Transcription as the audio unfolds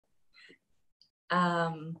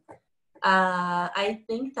Um, I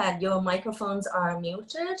think that your microphones are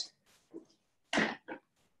muted,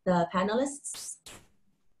 the panelists.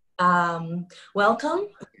 Welcome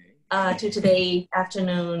to today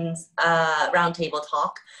afternoon's roundtable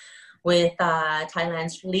talk with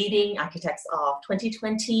Thailand's leading architects of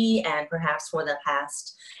 2020 and perhaps for the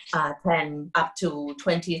past 10 up to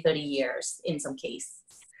 20, 30 years in some cases.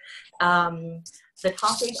 The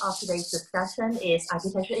topic of today's discussion is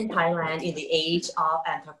architecture in Thailand in the age of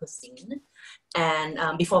Anthropocene. And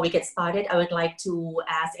before we get started, I would like to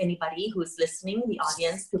ask anybody who's listening, the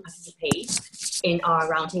audience, to participate in our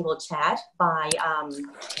roundtable chat by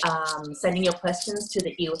sending your questions to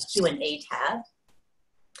the Q&A tab.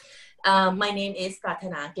 My name is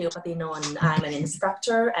Pratana Geopatinon. I'm an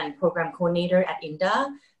instructor and program coordinator at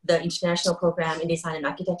INDA, the International Program in Design and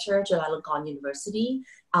Architecture, Chulalongkorn University.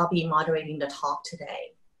 I'll be moderating the talk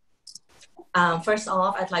today. First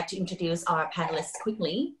off, I'd like to introduce our panelists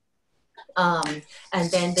quickly. And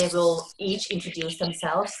then they will each introduce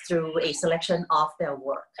themselves through a selection of their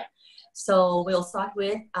work. So we'll start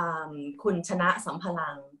with Kun Chana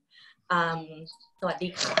Sampalang.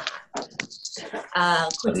 Sawadee ka.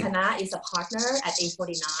 Kun Chana is a partner at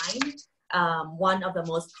A49, one of the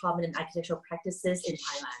most prominent architectural practices in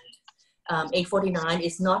Thailand. A49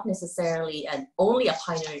 is not necessarily only a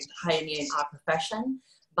pioneer in our profession,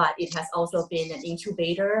 but it has also been an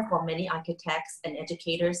incubator for many architects and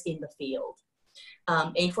educators in the field.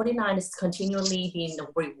 A49 is continually being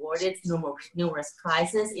rewarded numerous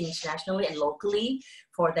prizes internationally and locally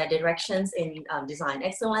for their directions in design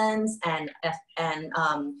excellence and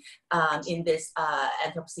in this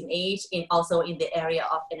Anthropocene age, also in the area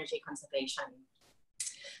of energy conservation.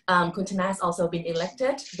 Kun Chana has also been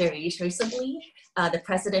elected very recently the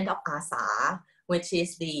president of ASA, which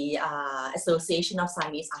is the Association of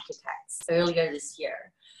Siamese Architects, earlier this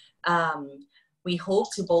year. We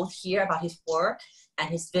hope to both hear about his work and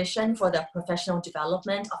his vision for the professional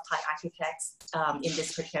development of Thai architects in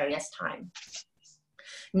this precarious time.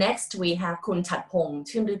 Next, we have Kun Thatpong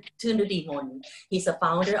Thunudimon. He's a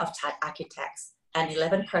founder of Thai Architects, an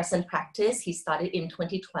 11-person practice he started in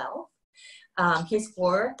 2012. His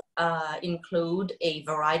work include a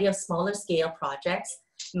variety of smaller scale projects,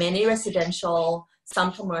 many residential,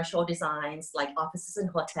 some commercial designs like offices and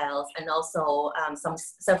hotels, and also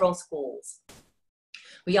several schools.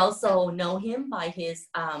 We also know him by his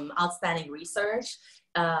outstanding research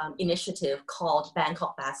initiative called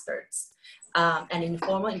Bangkok Bastards, an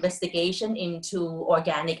informal investigation into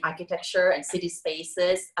organic architecture and city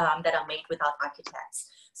spaces that are made without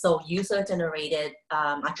architects. So user-generated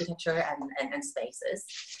architecture and spaces.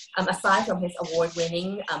 Aside from his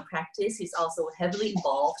award-winning practice, he's also heavily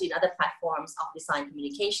involved in other platforms of design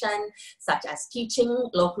communication, such as teaching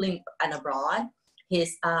locally and abroad.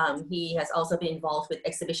 He has also been involved with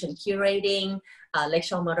exhibition curating,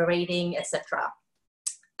 lecture moderating, etc.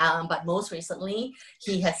 But most recently,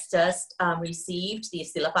 he has just received the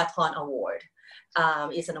Silapathon Award.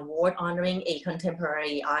 It's an award honoring a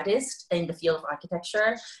contemporary artist in the field of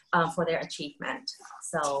architecture for their achievement.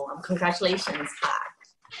 So congratulations, Pat.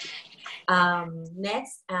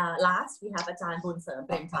 Next, last, we have Ajahn Bunsern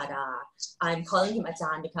Premthada. I'm calling him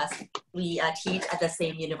Ajahn because we teach at the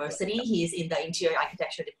same university. He's in the interior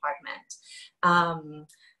architecture department.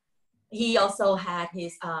 He also had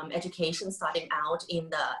his education starting out in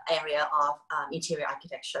the area of interior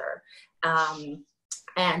architecture.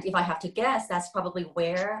 And if I have to guess, that's probably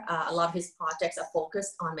where a lot of his projects are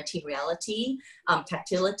focused on materiality,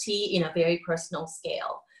 tactility in a very personal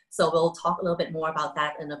scale. So we'll talk a little bit more about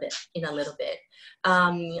that in a little bit.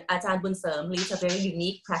 Ajahn Bunsern leads a very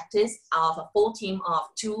unique practice of a full team of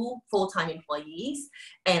 2 full-time employees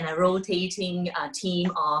and a rotating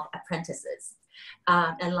team of apprentices.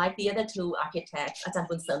 And like the other 2 architects, Ajahn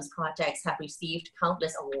Bunsern's projects have received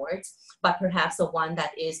countless awards, but perhaps the one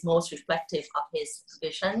that is most reflective of his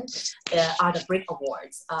vision are the Brick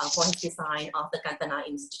Awards for his design of the Kantana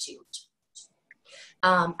Institute.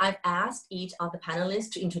 I've asked each of the panelists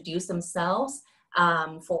to introduce themselves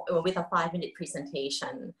with a 5-minute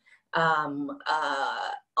presentation.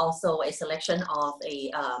 Also a selection of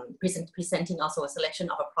presenting also a selection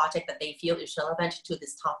of a project that they feel is relevant to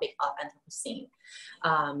this topic of Anthropocene.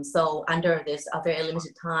 So under this very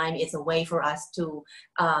limited time, it's a way for us to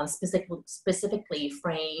specifically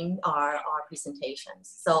frame our presentations.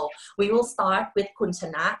 So we will start with Kun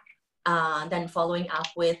Chana, then following up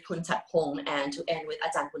with Kun Thatpong, and to end with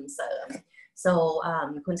Ajahn Bunsern. So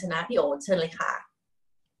Kun Chana, พี่โอ เชิญเลยค่ะ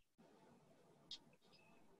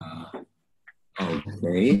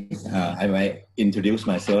Okay, I might introduce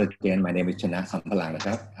myself again. My name is Chana Sampalang.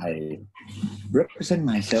 I represent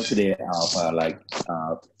myself today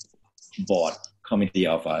of board committee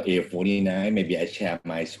of A49. Maybe I share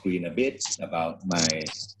my screen a bit about my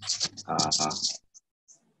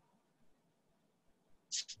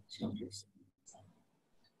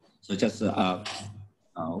so just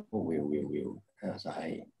will as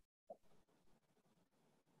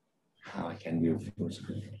how I can view full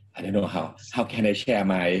screen. I don't know how can I share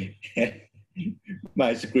my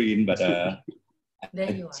my screen, but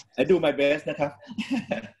there you are. I do my best,นะครับ.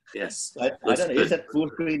 Yes. I don't know. Is it full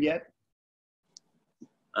screen yet?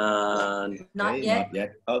 Not okay, yet. Not yet.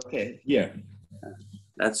 Okay, here.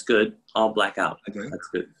 That's good. All black out. Okay. That's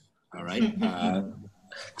good. All right.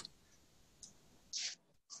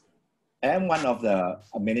 I'm one of the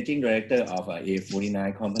managing director of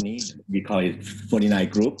A49 company. We call it 49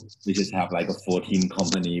 Group, which is have like a 14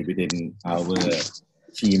 company within our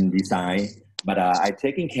team design. But I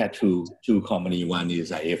taking care to two company. One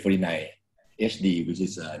is A49 HD, which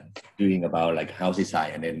is doing about like house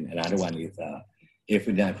design, and then another one is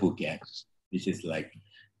A49 Phuket, which is like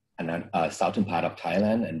another southern part of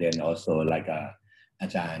Thailand, and then also like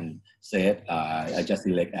Ajahn said, I just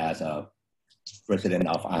elect as a president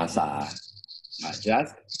of ASA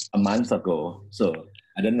just a month ago. So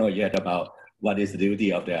I don't know yet about what is the duty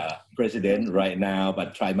of the president right now,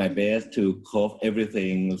 but try my best to cope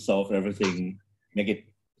everything, solve everything, make it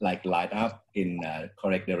like light up in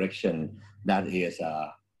correct direction. That is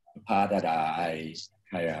a part that I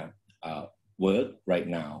kind of work right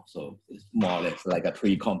now. So it's more or less like a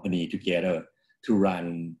three company together to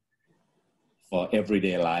run for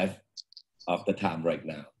everyday life of the time right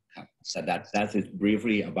now. So that is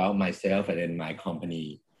briefly about myself and then my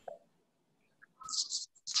company.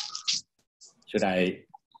 Should I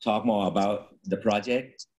talk more about the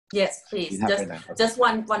project? Yes, please. Just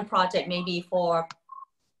one project, maybe for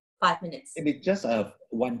 5 minutes. Maybe just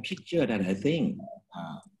one picture that I think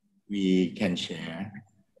we can share.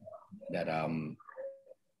 That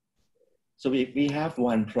so we have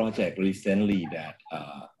one project recently that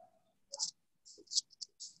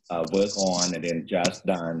work on and then just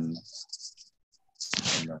done.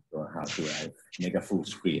 I'm not sure how to make a full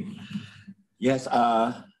screen. Yes,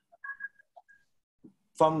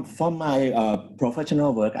 from my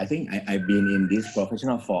professional work, I think I've been in this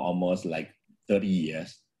professional for almost like 30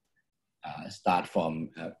 years. Start from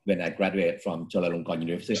when I graduated from Chulalongkorn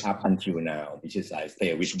University up until now, which is I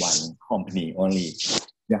stay with one company only.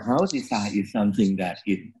 The house design is something that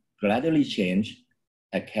it gradually changed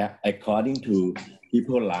according to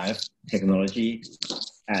people's life, technology,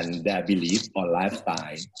 and their belief or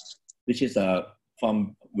lifestyle, which is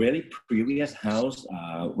from very previous house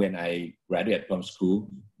when I graduated from school.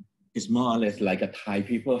 It's more or less like a Thai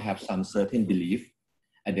people have some certain belief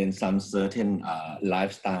and then some certain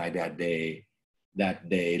lifestyle that they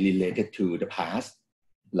related to the past.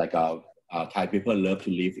 Like Thai people love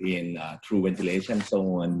to live in through ventilation, so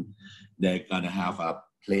on. They're gonna have a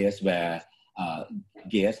place where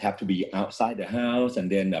guests have to be outside the house,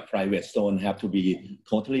 and then the private zone have to be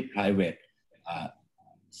totally private.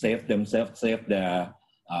 Save themselves, save their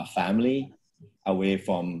family away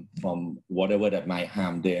from whatever that might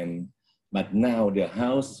harm them. But now the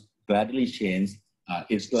house gradually changed.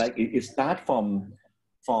 It's like it starts from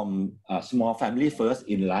small family first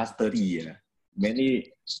in the last 30 years. Many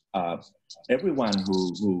everyone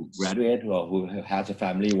who graduate or who has a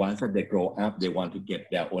family, once that they grow up, they want to get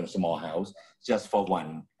their own small house just for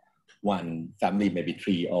one family, maybe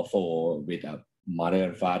 3 or 4 with a mother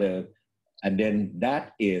and father. And then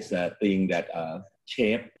that is a thing that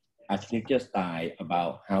shape architecture style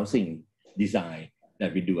about housing design,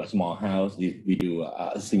 that we do a small house, we do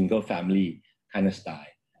a single family kind of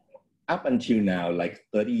style. Up until now, like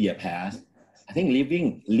 30 years past, I think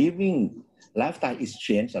living lifestyle is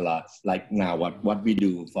changed a lot. Like now what we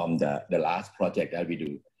do from the last project that we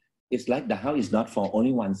do, it's like the house is not for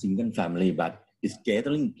only one single family, but it's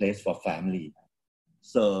gathering place for family.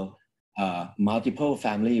 So multiple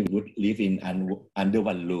family would live in under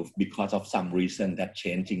one roof because of some reason that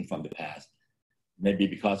changing from the past. Maybe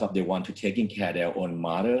because of they want to taking care of their own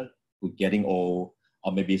mother who's getting old,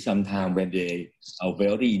 or maybe sometime when they are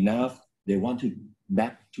wealthy enough, they want to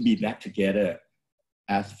be back together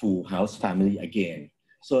as full house family again.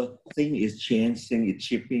 So thing is changed, thing is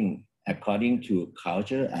shifting according to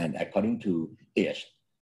culture and according to age.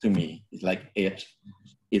 To me, it's like age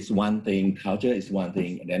is one thing, culture is one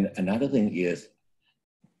thing, and then another thing is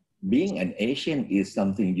being an Asian is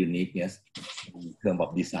something uniqueness in terms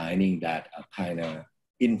of designing that kind of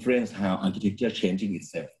influence how architecture changing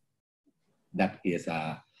itself. That is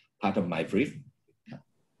part of my brief.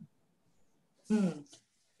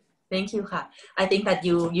 Thank you, Ka. I think that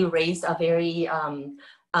you raised a very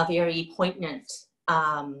poignant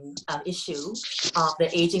issue of the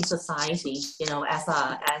aging society, you know, as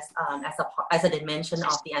a dimension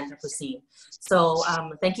of the Anthropocene. So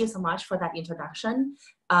thank you so much for that introduction.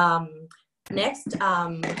 Next,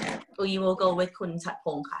 we will go with Kun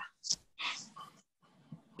Chatpong Ka.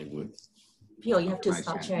 Pio, you have to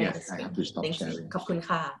stop sharing. Yes, I have to stop sharing. ขอบคุณ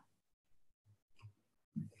ค่ะ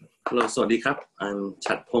Hello, สวัสดีครับ I'm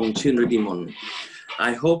Chatpong Chinridimon.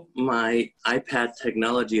 I hope my iPad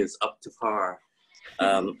technology is up to par.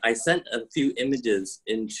 I sent a few images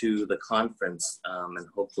into the conference, and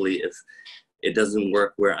hopefully if it doesn't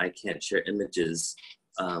work where I can't share images,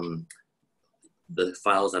 the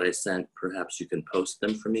files that I sent, perhaps you can post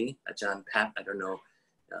them for me. Ajahn Pat, I don't know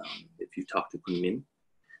if you talked to Kun Min.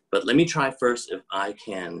 But let me try first if I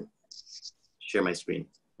can share my screen.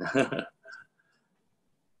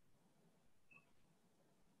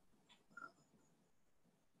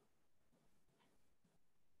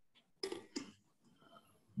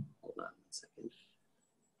 Hold on a second.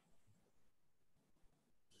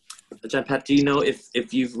 Ajahn Pat, do you know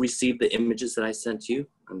if you've received the images that I sent you?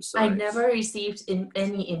 I'm sorry. I never received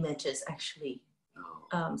any images, actually.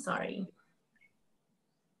 Oh. Sorry.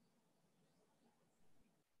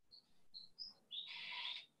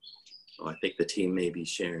 Oh, I think the team may be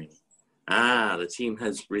sharing. The team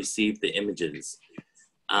has received the images.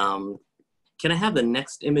 Can I have the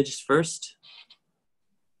next images first?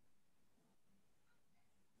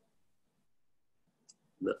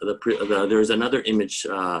 There's another image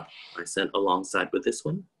I sent alongside with this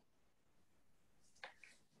one.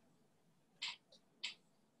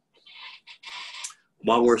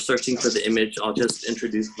 While we're searching for the image, I'll just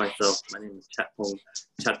introduce myself. My name is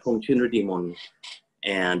Chatpong Chinridimon.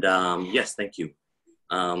 And yes, thank you.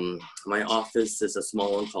 My office is a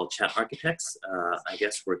small one called Chat Architects. I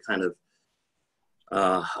guess we're kind of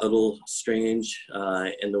a little strange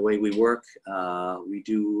in the way we work. We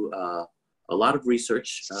do a lot of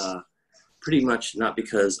research, pretty much not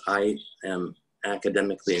because I am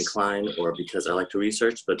academically inclined or because I like to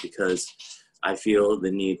research, but because I feel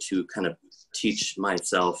the need to kind of teach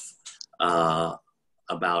myself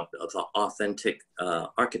about the authentic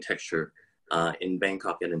architecture in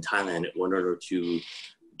Bangkok and in Thailand in order to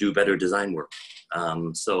do better design work.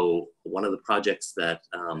 So one of the projects that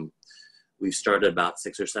we've started about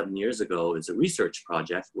 6 or 7 years ago is a research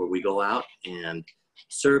project where we go out and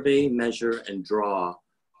survey, measure, and draw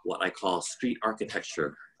what I call street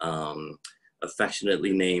architecture,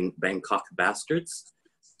 affectionately named Bangkok Bastards.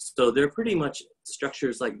 So they're pretty much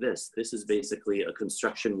structures like this. This is basically a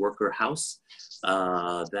construction worker house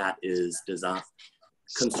that is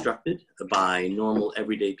constructed by normal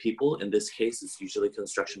everyday people. In this case, it's usually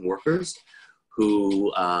construction workers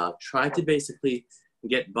who try to basically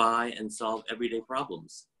get by and solve everyday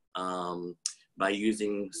problems by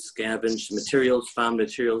using scavenged materials, found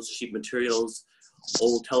materials, cheap materials,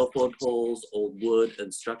 old telephone poles, old wood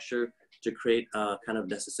and structure to create kind of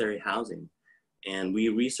necessary housing. And we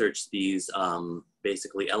research these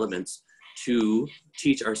basically elements to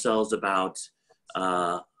teach ourselves about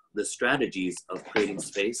the strategies of creating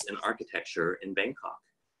space and architecture in Bangkok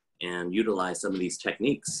and utilize some of these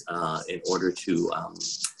techniques in order to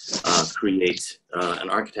create an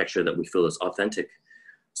architecture that we feel is authentic.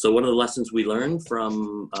 So one of the lessons we learned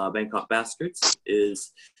from Bangkok Bastards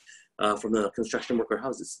is from the construction worker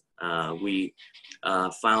houses. We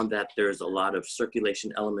found that there's a lot of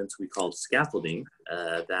circulation elements we call scaffolding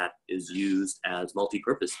that is used as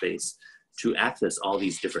multi-purpose space to access all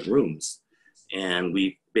these different rooms. And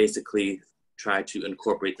we basically try to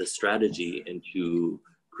incorporate the strategy into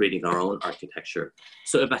creating our own architecture.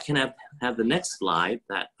 So if I can have the next slide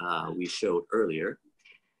that we showed earlier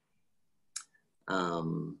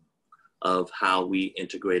of how we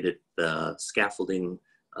integrated the scaffolding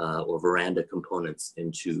or veranda components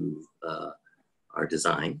into our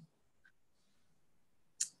design.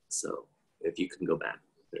 So if you can go back,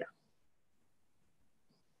 yeah.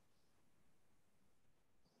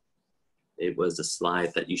 It was a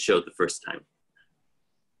slide that you showed the first time.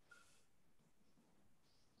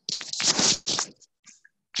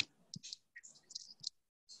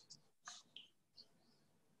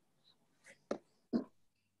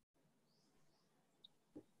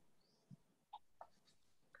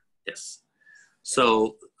 Yes.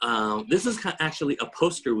 So this is actually a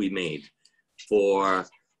poster we made for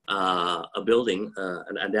a building,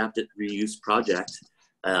 an adapted reuse project.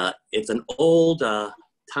 It's an old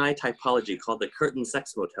Thai typology called the Curtain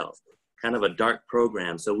Sex Motel, kind of a dark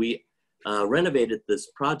program. So we renovated this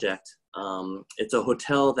project. It's a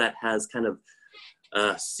hotel that has kind of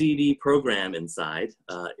seedy program inside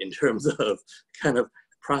in terms of kind of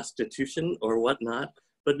prostitution or whatnot.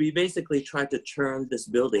 But we basically tried to turn this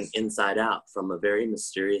building inside out from a very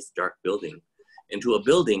mysterious, dark building into a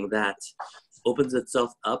building that opens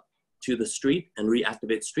itself up to the street and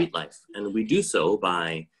reactivates street life. And we do so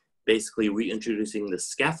by basically reintroducing the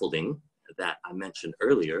scaffolding that I mentioned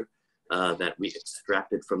earlier that we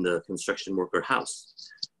extracted from the construction worker house.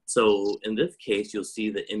 So in this case, you'll see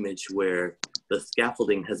the image where the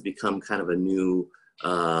scaffolding has become kind of a new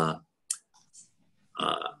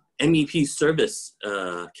MEP service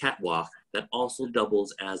catwalk that also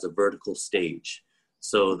doubles as a vertical stage.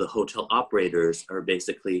 So the hotel operators are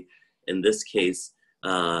basically, in this case,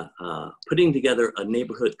 putting together a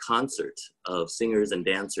neighborhood concert of singers and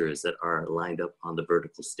dancers that are lined up on the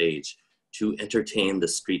vertical stage to entertain the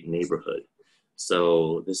street neighborhood.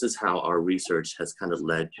 So this is how our research has kind of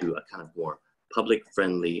led to a kind of more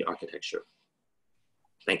public-friendly architecture.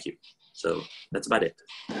 Thank you. So that's about it.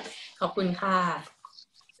 ขอบคุณค่ะ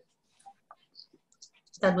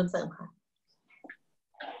อาจารย์บุญเสริมค่ะ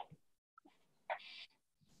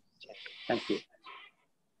Thank you.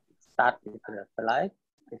 Start with the slide.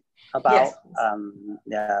 It's about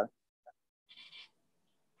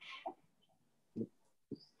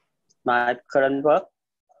my current work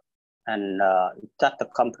and just the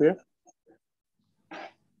computer.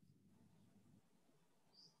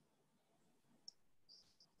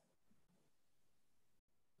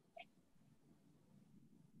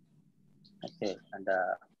 Okay, and the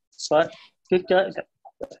first picture,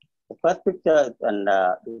 the first picture and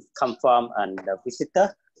is come from and the visitor.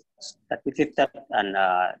 The visitor and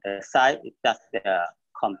the site is just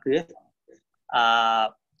complete. I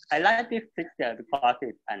like this picture because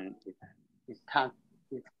it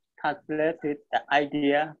translated the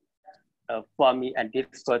idea for me and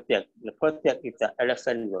this project. The project is the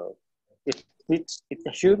elephant world. It's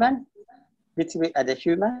a human, between the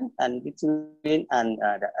human and between and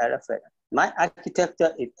the elephant. My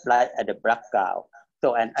architecture is like at the background.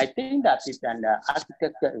 So, and I think that it's an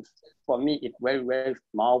architecture is, for me, it's very, very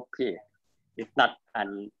small piece. It's not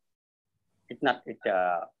it's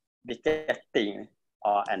a biggest thing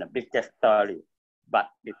or a biggest story, but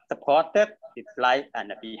it's supported, it's like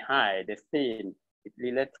and behind the scene, it's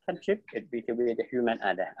relationship between the human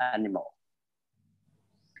and the animal.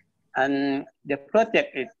 And the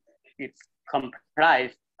project is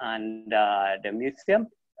comprised and the museum.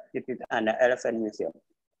 It is an elephant museum.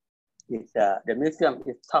 It's, the museum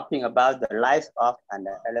is talking about the lives of an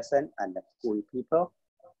elephant and the Kui people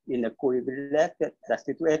in the Kui village, the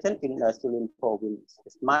situation in the Surin province.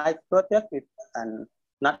 My project is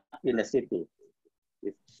not in the city.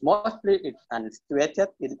 It's mostly situated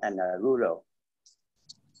in rural.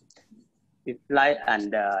 It's like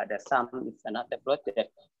and the sum is another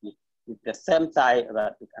project. It's the same size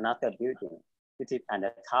but it's another building. It is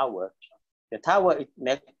an tower. The tower is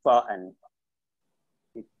made for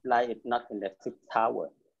it's like it's not in the sixth tower.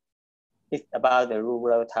 It's about the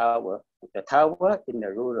rural tower. The tower in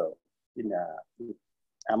the rural,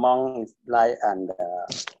 among like and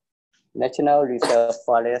National Reserve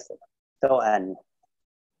Forest. So and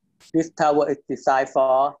this tower is designed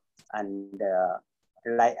for and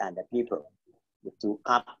like and the people to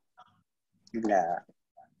up in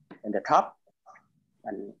the top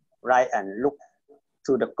and right and look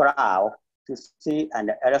to the ground to see and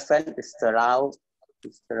the elephant is surrounded.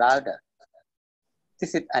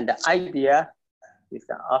 This is and the idea is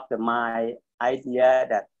of my idea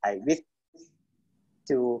that I wish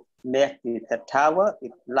to make the tower.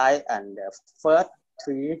 It's like and the first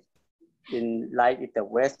tree in like in the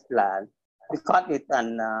Westland because it's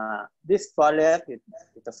this forest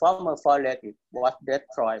it's a former forest it was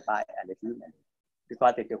destroyed by the human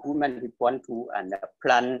because the human want to and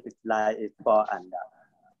plant it like it for and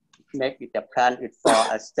make it a plan it for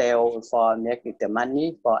a sale for make it the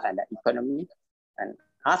money for an economy and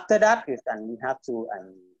after that is and we have to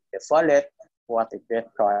and the forest was to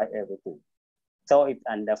destroy everything. So it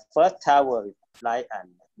and the first tower is like and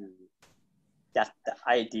just the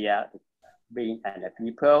idea being and the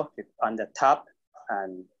people on the top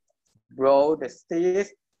and blow the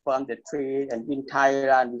seeds from the tree and in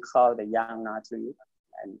Thailand we call the young tree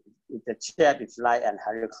and the shape is like an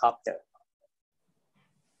helicopter.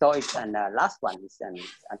 So it's and last one is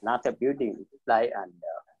another building like and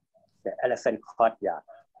the elephant courtyard.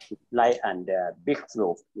 It's like and the big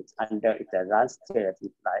roof. It's under it's a landscape.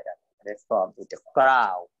 It's like a form with the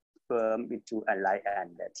ground firm into a light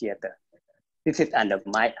and the theater. This is under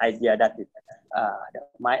my idea that is,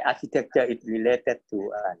 my architecture is related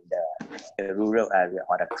to the rural area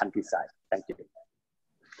or the countryside. Thank you.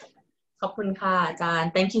 ขอบคุณค่ะอาจารย์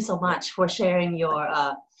Thank you so much for sharing your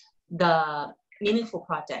the meaningful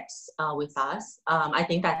projects with us. I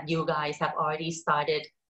think that you guys have already started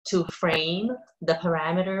to frame the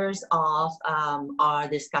parameters of our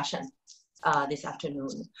discussion this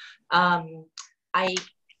afternoon.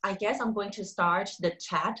 I guess I'm going to start the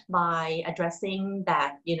chat by addressing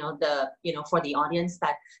that, for the audience,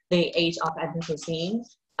 that the age of Anthropocene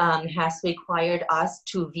has required us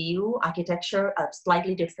to view architecture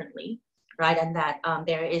slightly differently, right? And that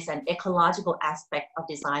there is an ecological aspect of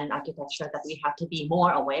design and architecture that we have to be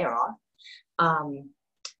more aware of.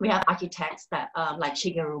 We have architects that like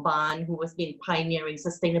Shigeru Ban, who has been pioneering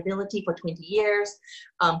sustainability for 20 years,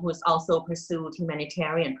 who has also pursued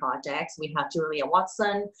humanitarian projects. We have Julia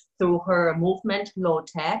Watson, through her movement, Low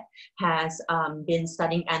Tech, has been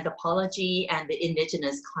studying anthropology and the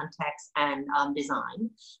indigenous context and design,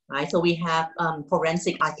 right? So we have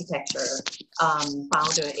forensic architecture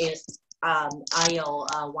founder is I.O.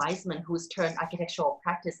 Wiseman, who's turned architectural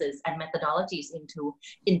practices and methodologies into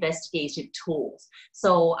investigative tools.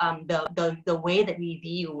 So the way that we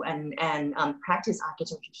view and practice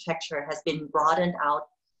architecture has been broadened out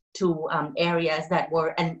to areas that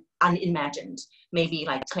were unimagined, maybe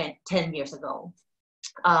like 10 years ago.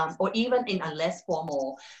 Or even in a less formal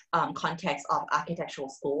context of architectural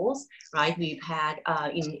schools, right? We've had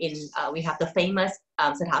we have the famous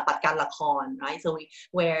Setapat Kan Lakon, right? So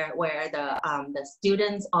where the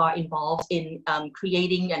students are involved in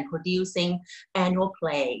creating and producing annual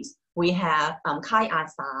plays. We have Khai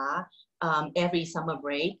Asa every summer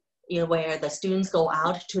break, where the students go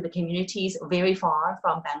out to the communities very far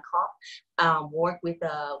from Bangkok, work with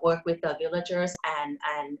the villagers and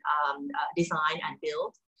design and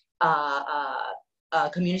build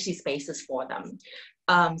community spaces for them.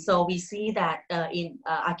 So we see that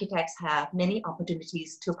architects have many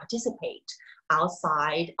opportunities to participate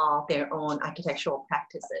outside of their own architectural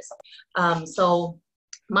practices. So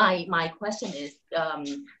my question is,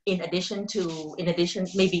 in addition,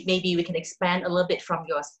 maybe we can expand a little bit from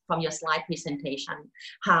your slide presentation,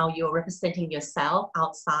 how you're representing yourself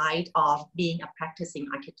outside of being a practicing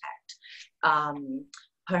architect.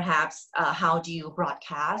 Perhaps how do you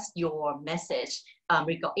broadcast your message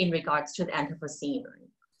in regards to the Anthropocene?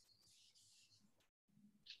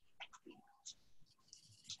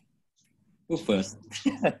 Who first?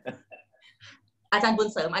 Ajahn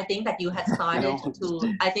Bunseum, I think that you had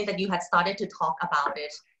started to talk about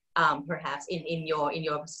it perhaps in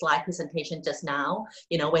your slide presentation just now.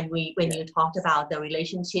 When you talked about the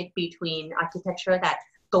relationship between architecture that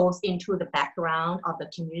goes into the background of the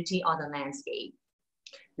community or the landscape.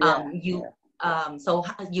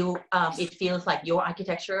 It feels like your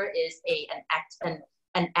architecture is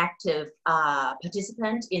an active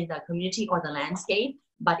participant in the community or the landscape,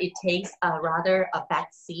 but it takes rather a back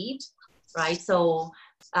seat, right? So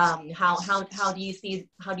how do you see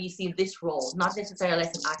this role, not necessarily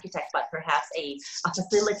as an architect, but perhaps a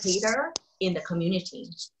facilitator in the community?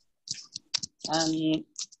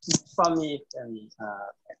 For me,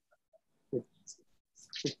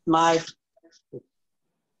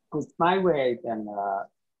 it's my way, and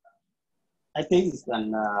I think it's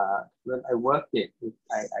when I work it,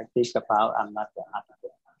 I think about I'm not the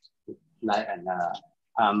architect, like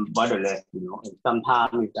borderless, and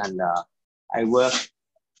sometimes I work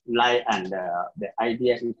like the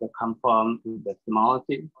idea is to come from the small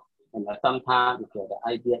thing, and sometimes the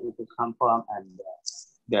idea is to come from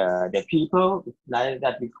the people like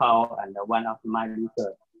that we call, and one of my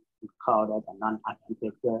research is called as a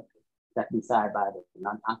non-architecture that designed by the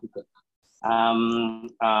non-architect.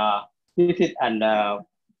 This is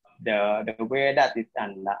the way that is,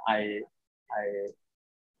 and I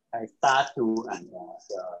start to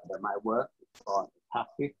my work on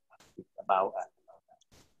topic is about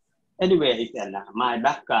anyway. It's my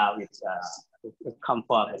background is come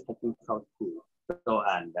from a technical school, so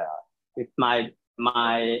it's my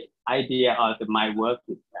idea of my work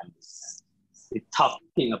is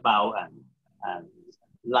talking about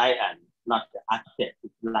light and not the architect,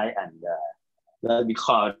 it's light and what we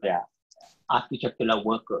call the architectural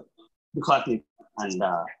worker, because it's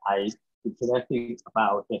I interesting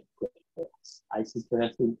about it. I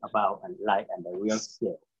interesting about light and the real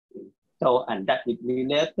estate. So that is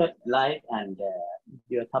related light and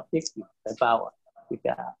your topic is about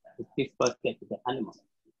this project is the animal.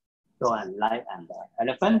 So light and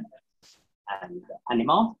elephant and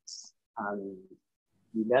animal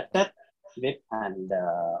related with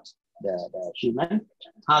the human,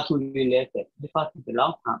 how to relate it, because it's a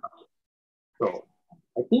long time. So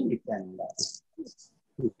I think it can.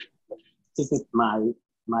 This is my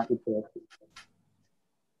interest.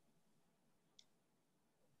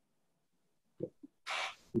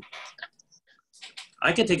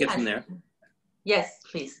 I can take it from there. Yes,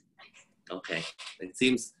 please. Okay. It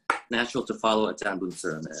seems natural to follow Ajahn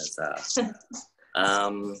Bunserum as,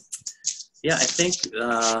 yeah, I think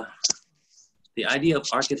the idea of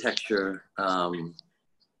architecture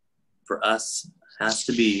for us has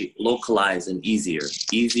to be localized and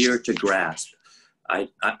easier to grasp. I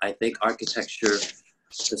think architecture,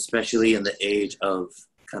 especially in the age of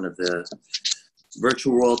kind of the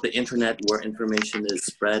virtual world, the internet, where information is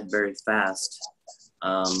spread very fast,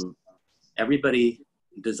 everybody,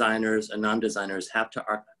 designers and non-designers, have to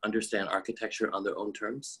understand architecture on their own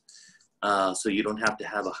terms. So you don't have to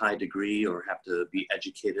have a high degree or have to be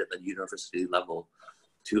educated at university level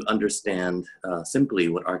to understand simply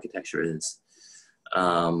what architecture is.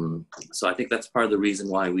 So I think that's part of the reason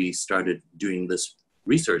why we started doing this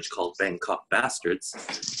research called Bangkok Bastards,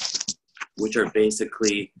 which are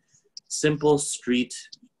basically simple street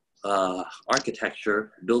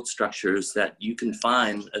architecture, built structures that you can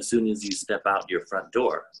find as soon as you step out your front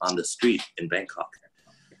door on the street in Bangkok.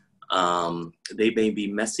 They may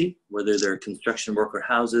be messy, whether they're construction worker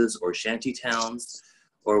houses or shanty towns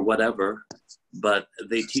or whatever, but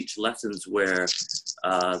they teach lessons where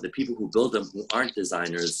the people who build them, who aren't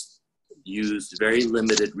designers, used very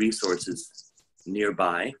limited resources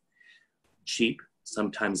nearby, cheap,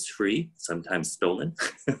 sometimes free, sometimes stolen,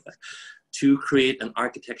 to create an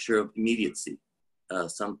architecture of immediacy,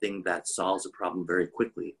 something that solves a problem very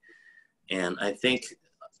quickly. And I think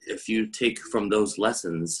if you take from those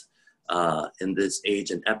lessons in this age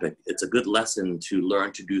and epoch, it's a good lesson to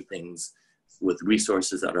learn to do things with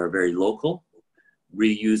resources that are very local,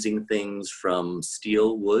 reusing things from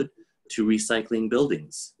steel, wood, to recycling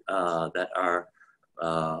buildings that are,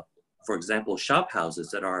 for example, shop houses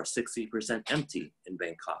that are 60% empty in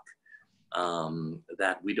Bangkok,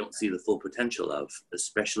 that we don't see the full potential of,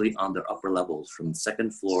 especially on their upper levels, from the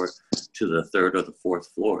second floor to the third or the fourth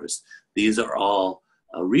floors. These are all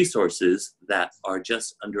resources that are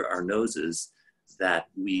just under our noses that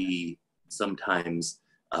we sometimes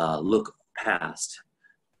look past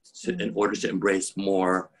in order to embrace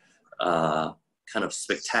more kind of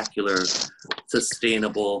spectacular,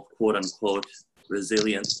 sustainable, quote unquote,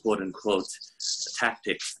 resilient, quote unquote,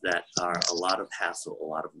 tactics that are a lot of hassle, a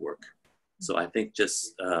lot of work. So I think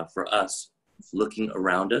just for us, looking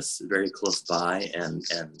around us very close by and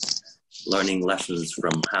learning lessons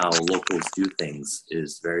from how locals do things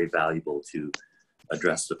is very valuable to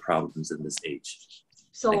address the problems in this age.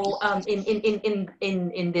 So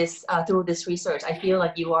in this through this research, I feel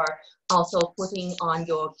like you are also putting on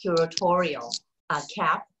your curatorial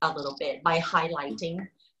cap a little bit by highlighting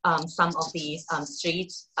some of these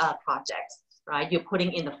street projects, right? You're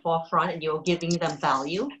putting in the forefront and you're giving them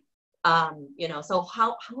value. You know, so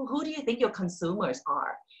who do you think your consumers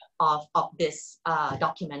are of this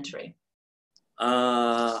documentary?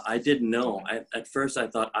 I didn't know. At first I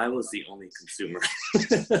thought I was the only consumer.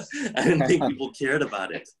 I didn't think people cared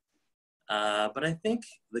about it. But I think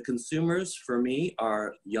the consumers for me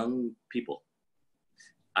are young people.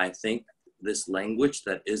 I think this language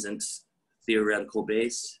that isn't theoretical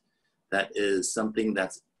based, that is something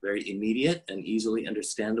that's very immediate and easily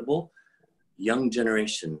understandable, young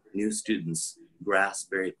generation, new students grasp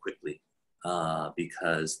very quickly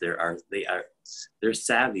because they're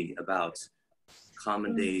savvy about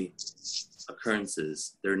common day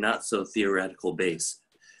occurrences. They're not so theoretical based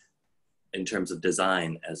in terms of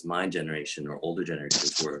design as my generation or older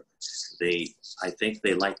generations were. I think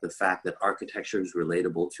they like the fact that architecture is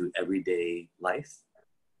relatable to everyday life,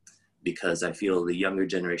 because I feel the younger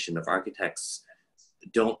generation of architects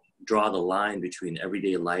don't draw the line between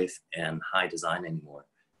everyday life and high design anymore.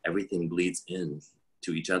 Everything bleeds in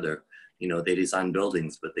to each other. You know, they design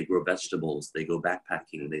buildings, but they grow vegetables, they go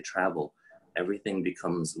backpacking, they travel. Everything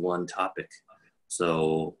becomes one topic.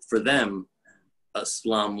 So for them, a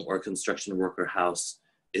slum or construction worker house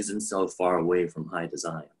isn't so far away from high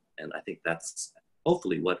design. And I think that's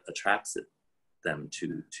hopefully what attracts them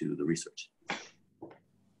to the research.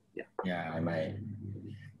 Yeah. Yeah, I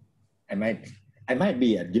might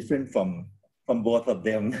be different from both of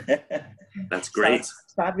them. That's great.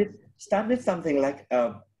 Start with something like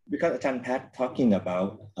because Ajahn Pat talking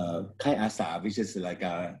about Khai Asa, which is like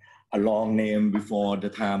a long name before the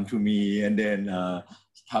time to me, and then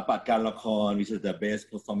Thapat Kalakon, which is the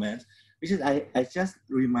best performance, which is I just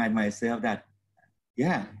remind myself that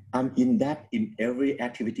yeah, I'm in every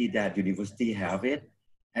activity that university have it,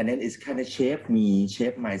 and then it's kind of shaped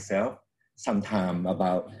myself sometime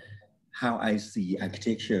about how I see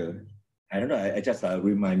architecture. I don't know, I just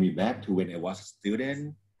remind me back to when I was a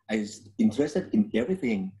student. I was interested in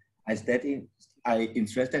everything. I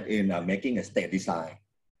interested in making a state design.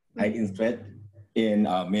 I interested in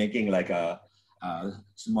making like a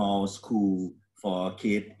small school for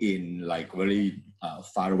kids in like very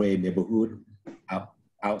far away neighborhood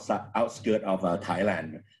outside outskirt of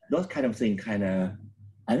Thailand. Those kind of things kind of,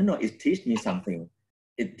 I don't know, it teach me something.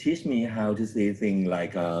 It teach me how to see things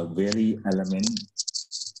like a very element,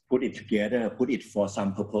 put it together, put it for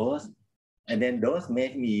some purpose. And then those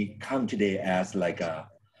make me come today as like a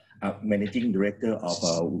managing director of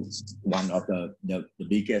one of the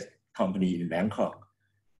biggest company in Bangkok,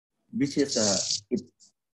 which is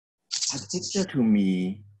architecture to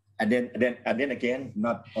me. And then again,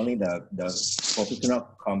 not only the professional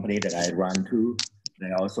company that I run to,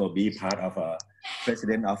 I also be part of a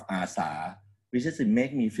president of ASA, which just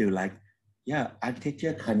make me feel like, yeah,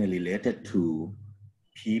 architecture kind of related to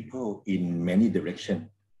people in many directions,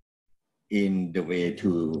 in the way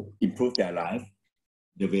to improve their life,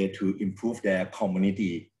 the way to improve their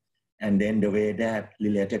community, and then the way that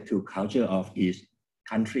related to culture of each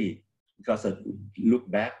country. Because look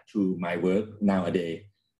back to my work nowadays,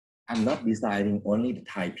 I'm not designing only the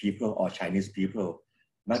Thai people or Chinese people,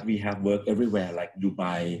 but we have work everywhere, like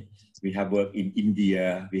Dubai, we have work in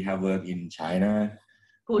India, we have work in China,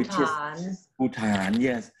 Bhutan,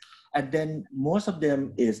 yes. And then most of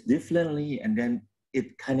them is differently, and then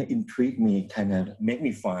it kind of intrigued me, kind of make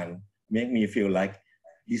me fun, make me feel like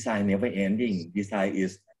design never ending. Design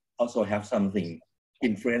is also have something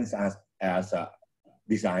influence us as a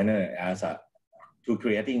designer, as a to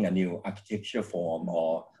creating a new architecture form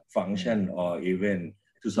or function, or even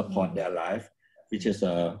to support their life, which is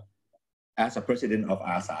as a president of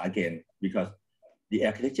ASA again, because the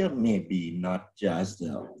architecture may be not just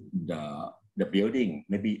the building,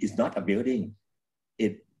 maybe it's not a building,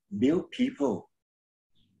 it build people,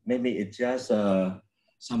 maybe it's just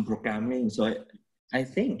some programming. So I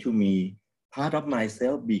think to me, part of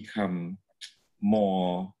myself become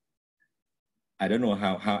more, I don't know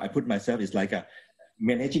how I put myself, is like a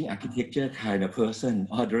managing architecture kind of person,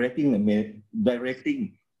 or directing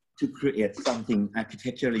to create something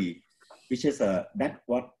architecturally, which is that's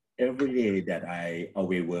what every day that I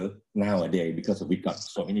always work nowadays, because we got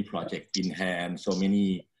so many projects in hand, so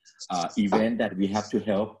many events that we have to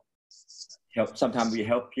help. Sometimes we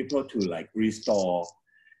help people to like restore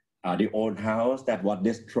the old house that was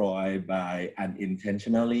destroyed by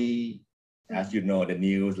unintentionally, as you know, the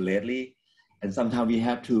news lately. And sometimes we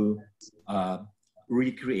have to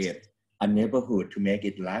recreate a neighborhood to make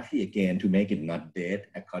it lively again, to make it not dead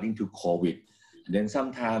according to COVID. And then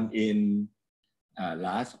sometime in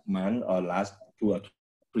last month or last 2 or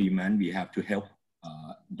 3 months, we have to help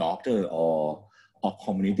doctor or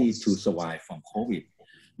community to survive from COVID.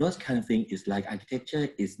 Those kind of things is like architecture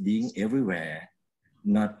is being everywhere,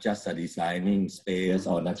 not just a designing space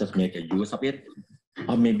or not just make a use of it,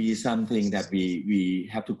 or maybe something that we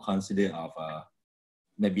have to consider of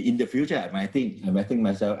maybe in the future. I might think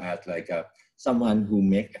myself as like someone who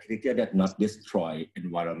make architecture that not destroy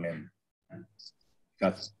environment.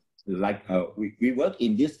 Because like we work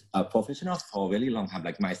in this professional for a very long time.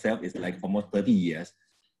 Like myself is like almost 30 years.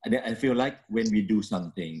 And then I feel like when we do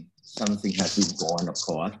something has been gone, of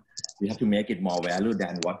course, we have to make it more value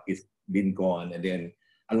than what is been gone. And then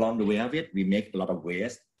along the way of it, we make a lot of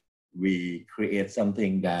waste. We create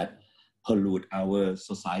something that pollute our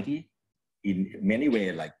society in many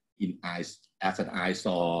ways, like as an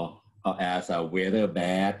eyesore, or as a weather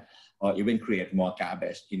bad, or even create more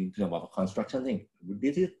garbage in terms of construction thing.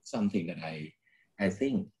 This is something that I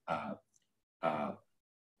think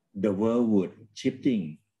the world would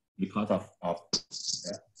shifting because of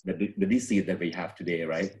the disease that we have today,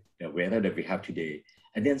 right? The weather that we have today.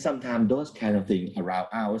 And then sometimes those kind of things around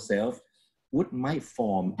ourselves might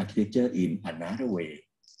form architecture in another way.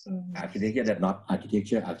 Architecture that not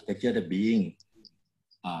architecture that being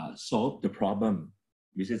solve the problem.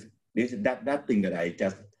 This is that thing that I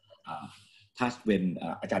just touched when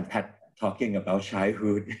Ajahn Pat talking about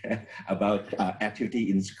childhood, about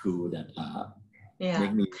activity in school that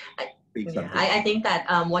make me think something. I think that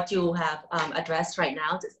what you have addressed right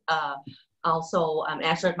now also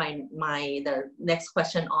answered the next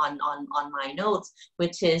question on my notes,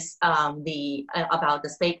 which is about the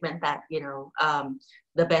statement that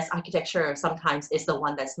the best architecture sometimes is the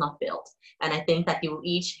one that's not built, and I think that you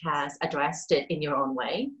each has addressed it in your own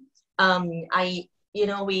way.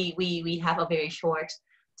 We have a very short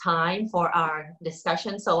time for our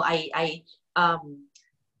discussion, so I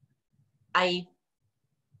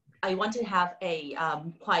want to have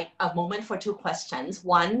quite a moment for 2 questions.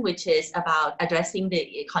 One, which is about addressing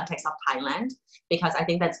the context of Thailand, because I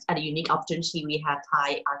think that's a unique opportunity we have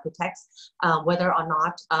Thai architects, whether or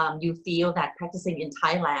not you feel that practicing in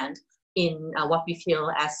Thailand in what we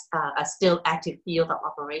feel as a still active field of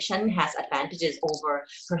operation has advantages over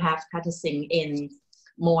perhaps practicing in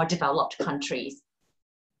more developed countries.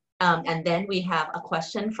 And then we have a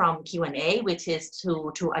question from Q&A, which is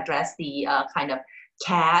to address the kind of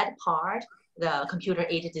CAD part, the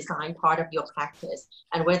computer-aided design part of your practice,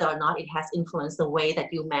 and whether or not it has influenced the way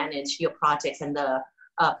that you manage your projects and the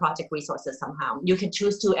project resources somehow. You can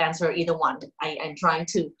choose to answer either one. I'm trying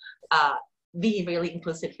to be really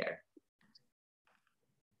inclusive here.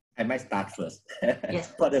 I might start first.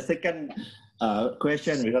 Yes. For the second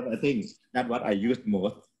question, because I think that's what I use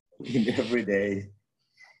most in every day.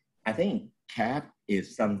 I think CAD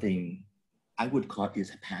is something I would call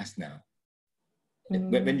is past now.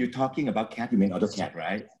 When you're talking about CAD, you mean AutoCAD,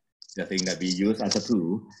 right? The thing that we use as a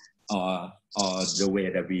tool, or the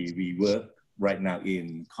way that we work right now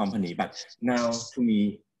in company. But now, to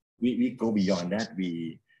me, we go beyond that.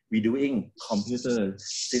 We're doing computer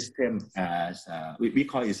system as we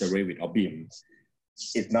call it a Revit or BIM.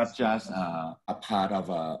 It's not just a part of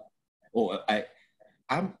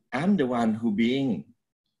I'm the one who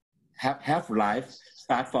have life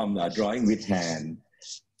start from drawing with hand,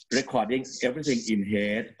 recording everything in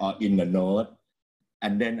head or in the note,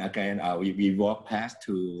 and then again we walk past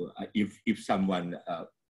to if someone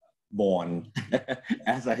born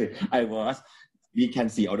as I was, we can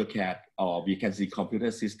see AutoCAD or we can see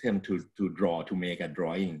computer system to draw, to make a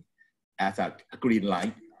drawing as a green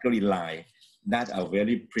line. That's a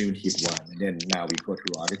very primitive one. And then now we go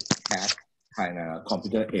through AutoCAD kind of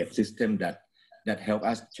computer aid system that help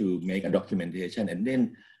us to make a documentation. And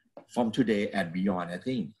then from today and beyond, I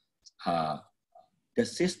think the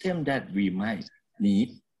system that we might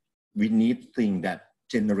need, we need things that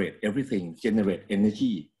generate everything, generate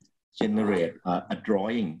energy, generate a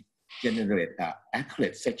drawing, generate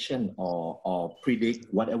accurate section or predict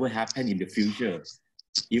whatever happen in the future,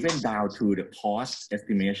 even down to the cost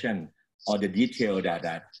estimation or the detail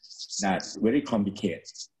that's very complicated.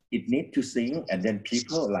 It needs to sync, and then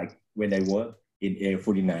people, like when I work in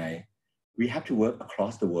A49, we have to work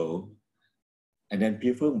across the world. And then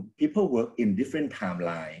people work in different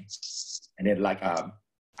timelines. And then like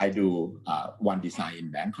I do one design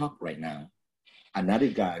in Bangkok right now, another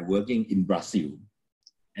guy working in Brazil,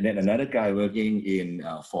 and then another guy working in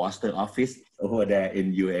Foster office over there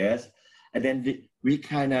in US. And then we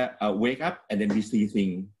kind of wake up and then we see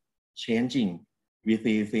things changing. We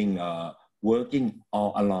see things working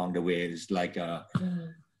all along the way. It's like,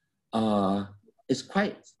 it's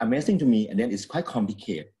quite amazing to me. And then it's quite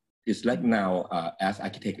complicated. It's like now, as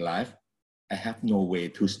architect life, I have no way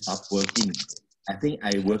to stop working. I think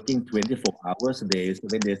I working 24 hours a day,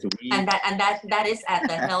 7 days a week. And that is at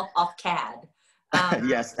the help of CAD.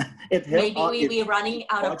 Yes, it helps. Maybe we're running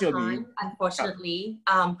out of time, unfortunately.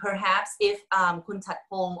 Perhaps if Kun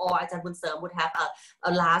Thatpong or Ajahn Bunseum would have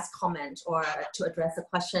a last comment or to address the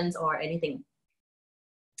questions or anything.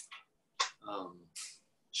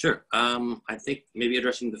 Sure. I think maybe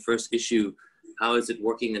addressing the first issue, how is it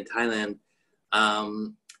working in Thailand?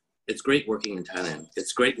 It's great working in Thailand.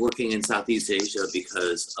 It's great working in Southeast Asia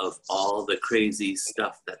because of all the crazy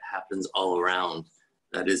stuff that happens all around.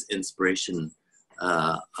 That is inspiration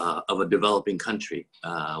of a developing country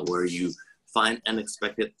where you find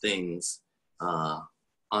unexpected things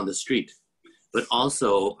on the street. But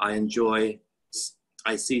also I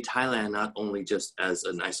see Thailand not only just as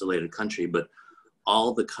an isolated country, but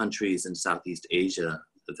all the countries in Southeast Asia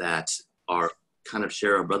that are kind of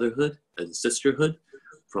share a brotherhood and sisterhood,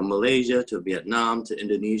 from Malaysia to Vietnam to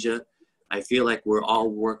Indonesia. I feel like we're all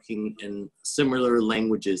working in similar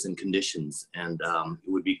languages and conditions, and it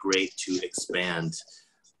would be great to expand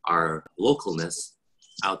our localness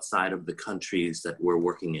outside of the countries that we're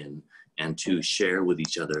working in and to share with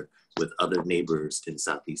each other, with other neighbors in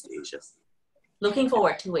Southeast Asia. Looking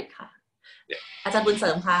forward to it. Yeah. Ajahn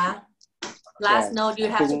Bunseum, last note, you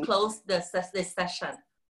have to close this session.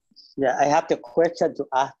 Yeah, I have the question to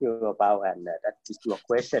ask you about, and that is your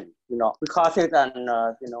question. Because it's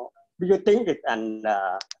do you think it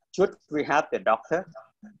should we have the doctor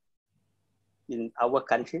in our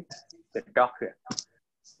country, the doctor?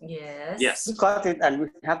 Yes. Yes. Because we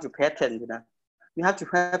have to patent. We have to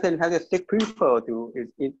patent, have the sick people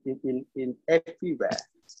in everywhere.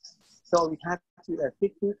 So we have to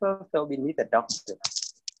sick people. So we need a doctor.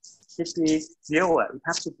 If we build, we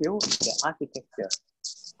have to build the architecture.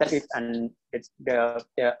 That is,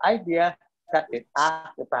 the idea that is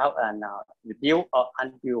asked about the build or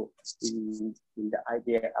unbuild in the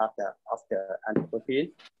idea of the Anthropocene.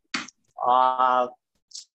 I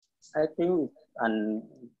think, and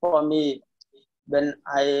for me, when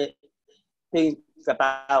I think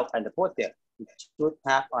about Anthropocene, it should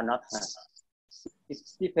have or not have. It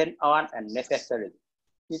depends on and necessary.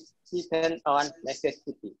 It depends on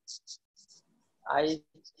necessity. I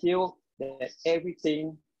feel that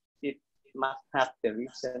everything it must have the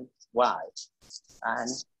reason why, and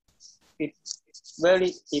it's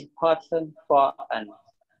very important for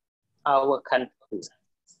our country,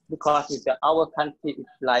 because it's our country is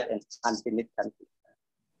like an unfinished country.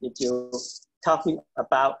 If you talking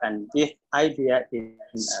about and this idea in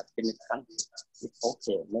a finished country, it's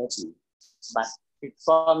okay maybe, but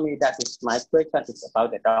for me that is my question is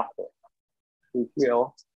about the doctor who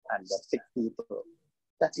heal and the sick people.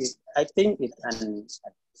 That is, I think it's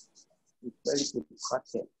very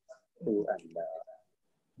important to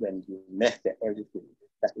when you measure everything,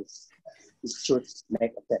 that is, it should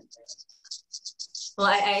make sense. Well,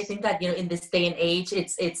 I think that, you know, in this day and age,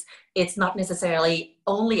 it's not necessarily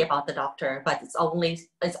only about the doctor, but it's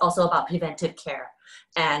also about preventive care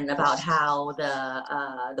and about how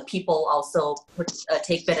the people also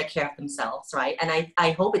take better care of themselves, right? And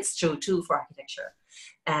I hope it's true too for architecture.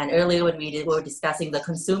 And earlier when we were discussing the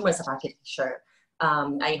consumers of architecture,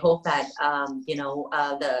 I hope that you know,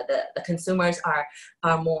 the consumers are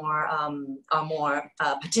more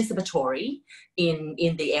participatory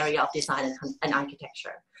in the area of design and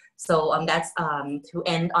architecture. So that's to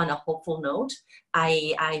end on a hopeful note.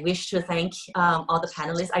 I wish to thank all the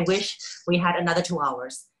panelists. I wish we had another 2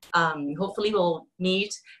 hours. Hopefully we'll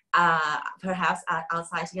meet perhaps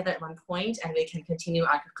outside together at one point, and we can continue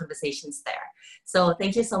our conversations there. So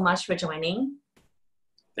thank you so much for joining.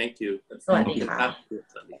 Thank you. สวัสดีค่ะ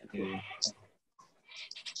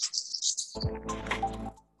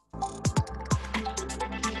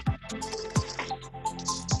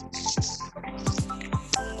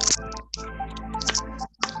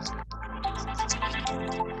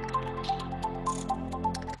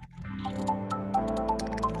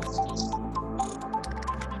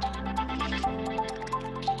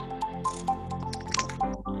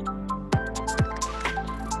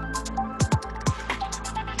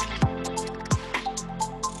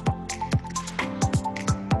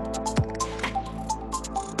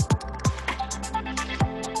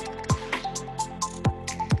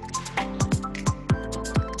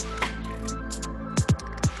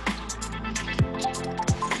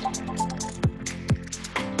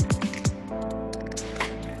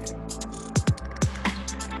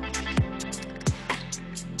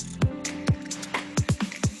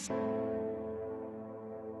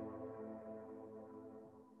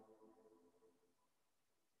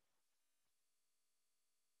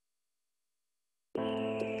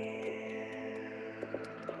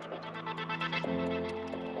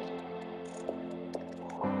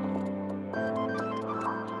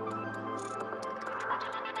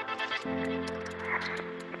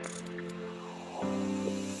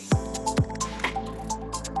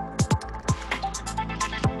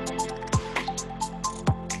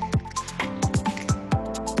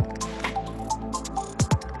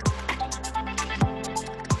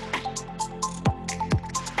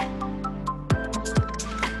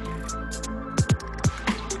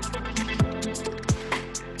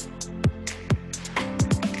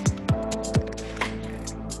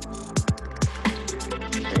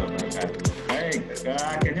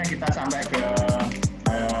Akhirnya kita sampai ke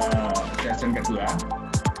session kedua.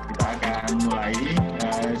 Kita akan mulai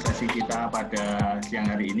sesi kita pada siang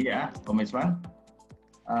hari ini ya, Om Iswan.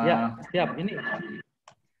 Ya, siap. Ini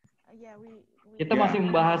kita masih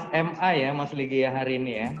membahas MI ya, Mas Ligi ya hari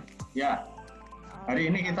ini ya. Ya, hari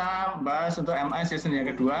ini kita bahas untuk MI session yang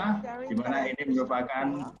kedua, di mana ini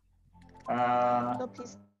merupakan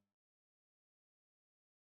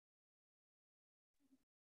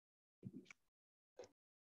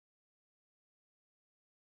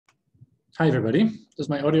Hi everybody, does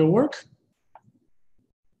my audio work?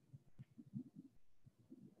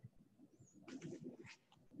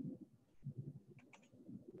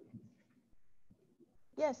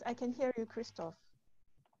 Yes, I can hear you, Christoph.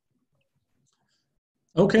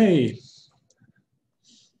 Okay.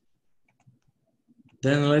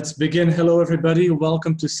 Then let's begin. Hello everybody,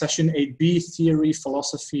 welcome to session 8B, Theory,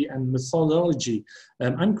 Philosophy and Methodology.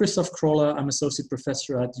 I'm Christoph Kroller, I'm Associate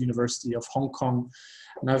Professor at the University of Hong Kong.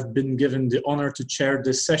 And I've been given the honor to chair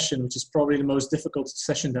this session, which is probably the most difficult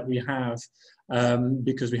session that we have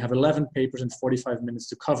because we have 11 papers and 45 minutes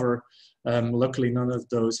to cover. Luckily, none of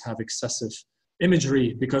those have excessive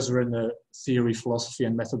imagery because we're in the theory, philosophy,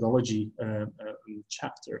 and methodology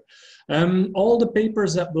chapter. All the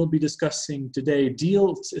papers that we'll be discussing today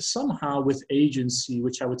deal somehow with agency,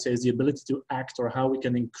 which I would say is the ability to act, or how we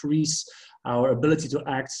can increase our ability to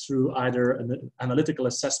act through either an analytical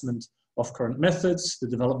assessment of current methods, the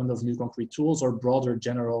development of new concrete tools, or broader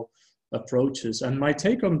general approaches. And my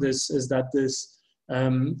take on this is that this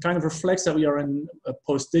kind of reflects that we are in a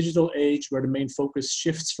post-digital age where the main focus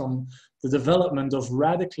shifts from the development of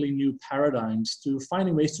radically new paradigms to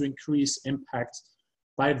finding ways to increase impact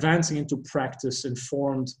by advancing into practice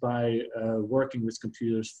informed by working with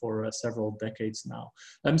computers for several decades now.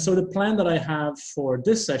 So the plan that I have for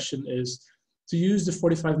this session is to use the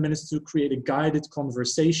 45 minutes to create a guided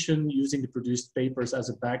conversation using the produced papers as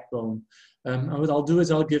a backbone. And what I'll do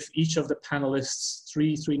is I'll give each of the panelists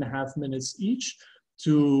 3.5 minutes each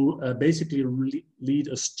to basically lead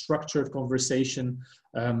a structured conversation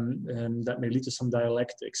that may lead to some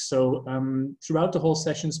dialectics. So throughout the whole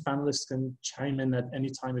sessions, panelists can chime in at any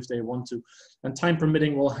time if they want to. And time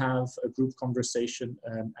permitting, we'll have a group conversation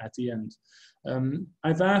at the end.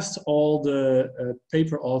 I've asked all the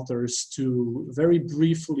paper authors to very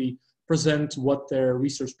briefly present what their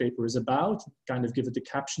research paper is about, kind of give it the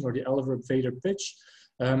caption or the elevator pitch,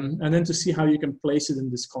 and then to see how you can place it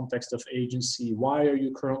in this context of agency. Why are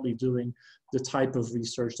you currently doing the type of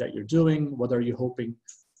research that you're doing? What are you hoping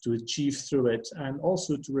to achieve through it? And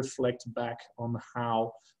also to reflect back on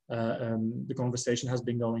how the conversation has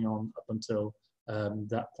been going on up until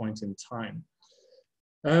that point in time.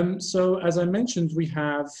 So as I mentioned, we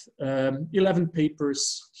have 11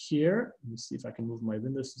 papers here. Let me see if I can move my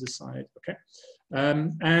windows to the side. Okay.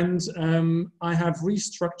 I have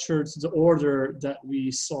restructured the order that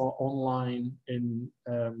we saw online in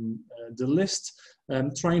the list,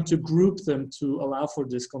 trying to group them to allow for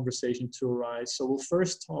this conversation to arise. So we'll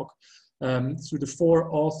first talk through the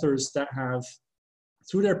 4 authors that have,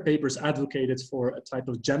 through their papers, advocated for a type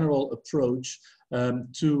of general approach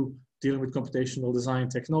to dealing with computational design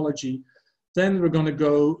technology. Then we're going to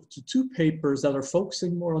go to 2 papers that are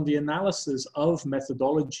focusing more on the analysis of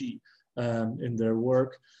methodology in their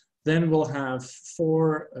work. Then we'll have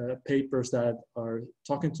 4 papers that are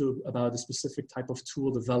talking about a specific type of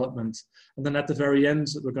tool development. And then at the very end,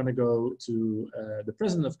 we're going to go to the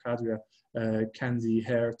president of CAADRIA, Candy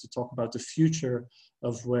Hare, to talk about the future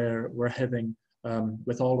of where we're heading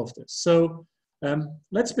with all of this. So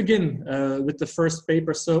let's begin with the first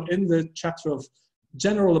paper. So in the chapter of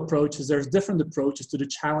general approaches, there's different approaches to the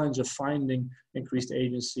challenge of finding increased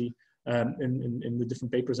agency in the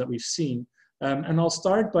different papers that we've seen. And I'll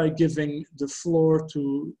start by giving the floor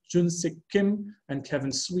to Jun-Sik Kim and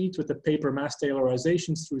Kevin Sweet with the paper Mass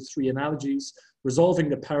Tailorizations through 3 Analogies, Resolving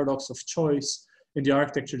the Paradox of Choice in the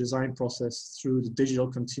Architecture Design Process through the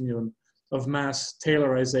Digital Continuum of Mass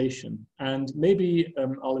Tailorization. And maybe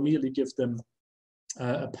I'll immediately give them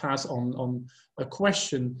a pass on a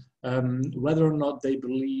question, whether or not they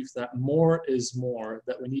believe that more is more,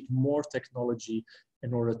 that we need more technology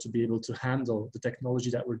in order to be able to handle the technology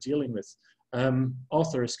that we're dealing with.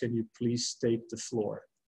 Authors, can you please take the floor?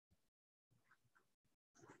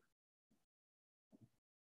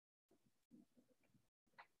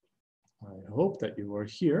 I hope that you are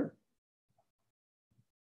here.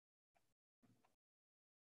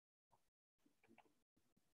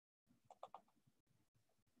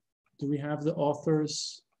 Do we have the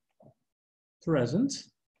authors present?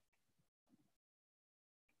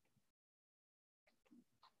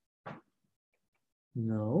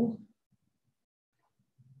 No.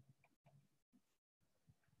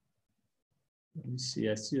 Let me see.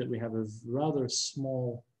 I see that we have a rather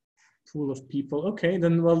small pool of people. Okay,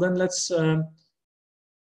 then, well, then let's, if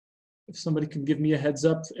somebody can give me a heads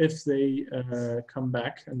up if they come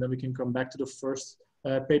back, and then we can come back to the first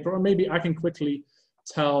paper, or maybe I can quickly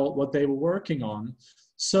tell what they were working on.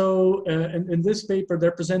 So in this paper,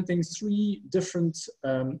 they're presenting 3 different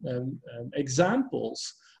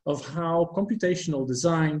examples of how computational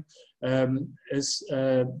design is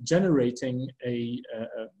generating a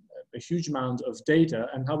huge amount of data,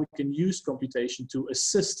 and how we can use computation to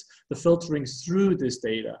assist the filtering through this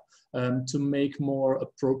data to make more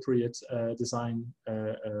appropriate design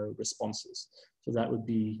responses. So that would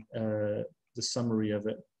be the summary of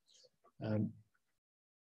it.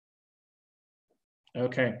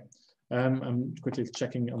 Okay, I'm quickly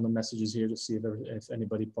checking on the messages here to see if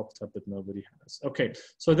anybody popped up, but nobody has. Okay,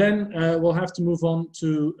 so then we'll have to move on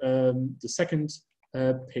to the second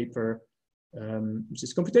paper, which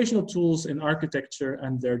is Computational Tools in Architecture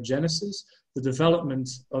and Their Genesis, the Development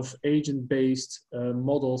of Agent-Based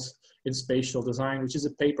Models in Spatial Design, which is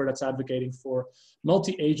a paper that's advocating for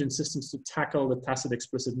multi-agent systems to tackle the tacit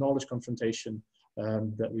explicit knowledge confrontation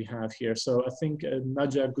that we have here. So I think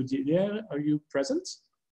Nadia Goudier, are you present?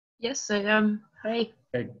 Yes, I am. Hi.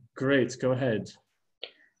 Okay, great, go ahead.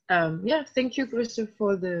 Yeah, thank you, Christoph,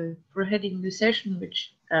 for heading the session,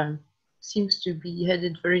 which seems to be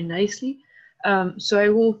headed very nicely. So I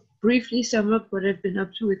will briefly sum up what I've been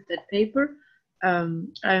up to with that paper.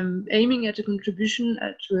 I'm aiming at a contribution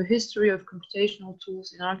to a history of computational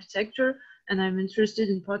tools in architecture, and I'm interested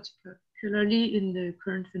in particularly in the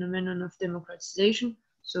current phenomenon of democratization.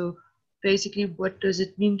 So basically, what does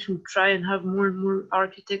it mean to try and have more and more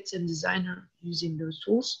architects and designers using those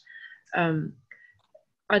tools?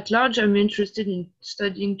 At large, I'm interested in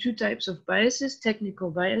studying two types of biases: technical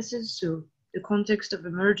biases, so the context of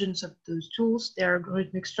emergence of those tools, their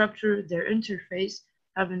algorithmic structure, their interface,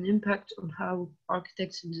 have an impact on how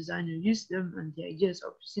architects and designers use them, and the idea is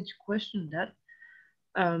obviously to question that.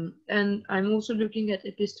 And I'm also looking at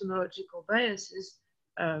epistemological biases,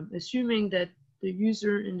 assuming that the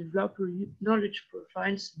user and developer knowledge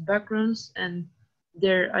profiles, backgrounds, and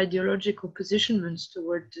their ideological positionments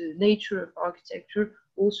toward the nature of architecture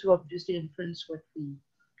also obviously influence what we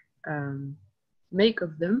make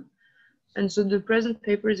of them. And so the present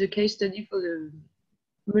paper is a case study for the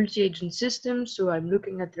multi-agent system. So I'm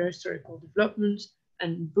looking at their historical developments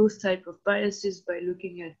and both types of biases by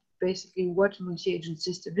looking at basically what multi-agent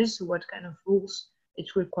system is, so what kind of rules it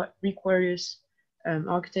requires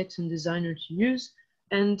architects and designers to use,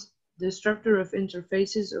 and the structure of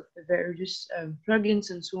interfaces of the various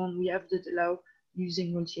plugins and so on we have that allow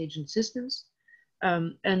using multi-agent systems.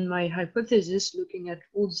 And my hypothesis looking at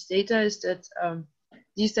all this data is that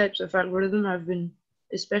these types of algorithms have been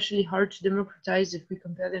especially hard to democratize if we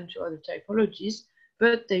compare them to other typologies,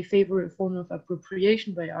 but they favor a form of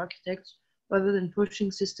appropriation by architects rather than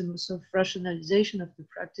pushing systems of rationalization of the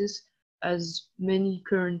practice as many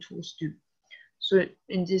current tools do. So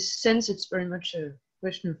in this sense, it's very much a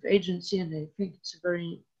question of agency, and I think it's a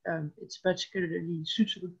very, it's a particularly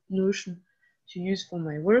suitable notion to use for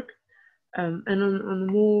my work. And on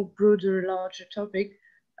a more broader, larger topic,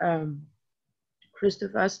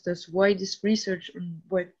 Christoph asked us why this research and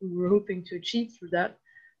what we were hoping to achieve through that.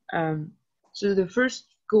 So the first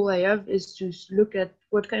goal I have is to look at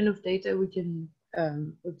what kind of data we can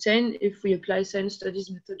obtain if we apply science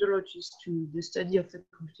studies methodologies to the study of the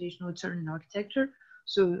computational turn in architecture.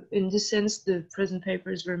 So in this sense, the present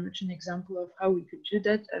paper is very much an example of how we could do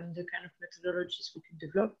that and the kind of methodologies we could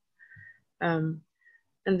develop.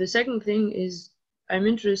 And the second thing is I'm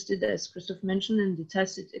interested, as Christoph mentioned, in the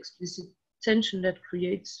tacit explicit tension that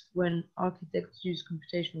creates when architects use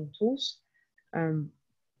computational tools.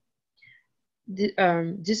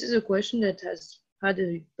 This is a question that has had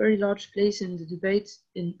a very large place in the debate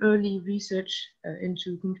in early research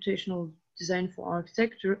into computational design for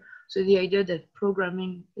architecture. So the idea that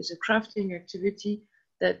programming is a crafting activity,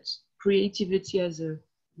 that creativity has a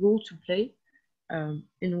role to play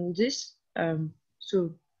in all this.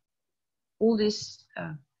 So all this,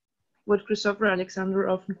 what Christopher Alexander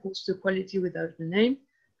often calls the quality without the name,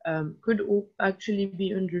 could actually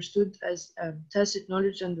be understood as tacit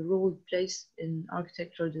knowledge and the role it plays in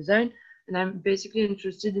architectural design. And I'm basically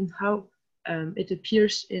interested in how it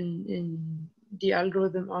appears in the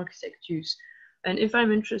algorithm architects use. And if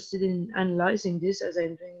I'm interested in analyzing this, as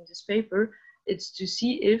I'm doing in this paper, it's to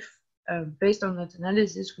see if, based on that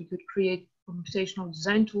analysis, we could create computational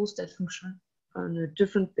design tools that function on a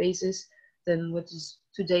different basis than what is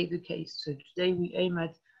today the case. So today we aim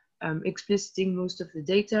at expliciting most of the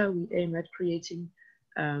data. We aim at creating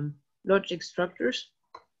logic structures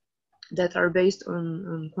that are based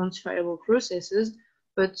on quantifiable processes,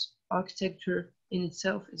 but architecture in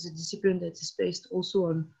itself is a discipline that is based also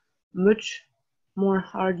on much more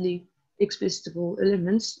hardly explicitable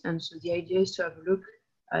elements. And so the idea is to have a look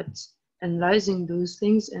at analyzing those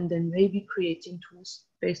things and then maybe creating tools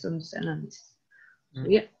based on this analysis. So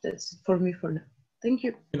yeah, that's it for me for now. Thank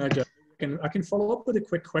you. I can follow up with a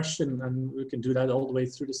quick question, and we can do that all the way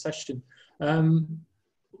through the session.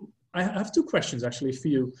 I have two questions actually for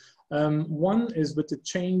you. One is with the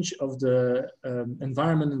change of the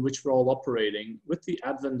environment in which we're all operating, with the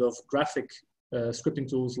advent of graphic scripting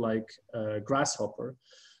tools like Grasshopper,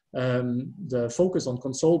 the focus on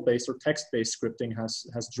console-based or text-based scripting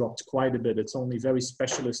has dropped quite a bit. It's only very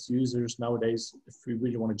specialist users nowadays, if we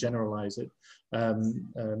really want to generalize it,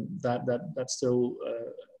 that still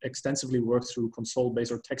extensively work through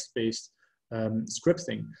console-based or text-based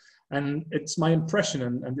scripting. And it's my impression,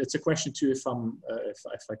 and it's a question too, if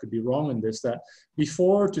I could be wrong in this, that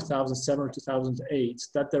before 2007 or 2008,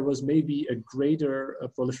 that there was maybe a greater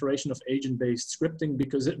proliferation of agent-based scripting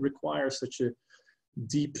because it requires such a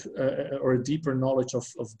deep or a deeper knowledge of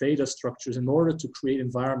data structures in order to create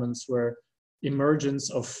environments where emergence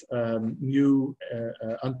of new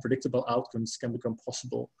unpredictable outcomes can become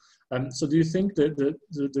possible. So do you think that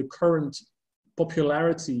the current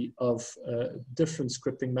popularity of different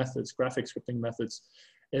scripting methods, graphic scripting methods,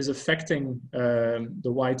 is affecting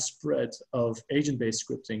the widespread of agent-based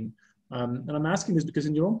scripting. And I'm asking this because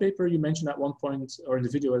in your own paper, you mentioned at one point, or in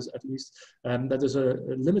the video at least, that there's a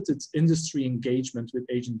limited industry engagement with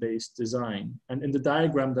agent-based design. And in the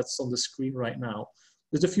diagram that's on the screen right now,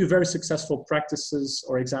 there's a few very successful practices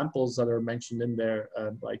or examples that are mentioned in there,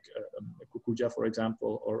 like Kukuja, for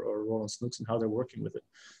example, or Roland Snooks, and how they're working with it.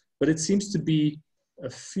 But it seems to be a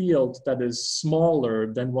field that is smaller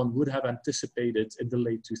than one would have anticipated in the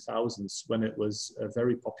late 2000s, when it was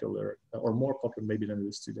very popular, or more popular maybe than it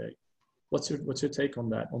is today. What's your take on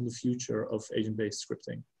that, on the future of agent-based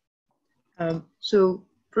scripting? So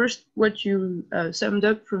first, what you summed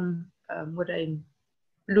up from what I'm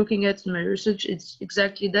looking at in my research, it's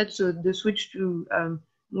exactly that. So the switch to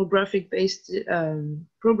more graphic-based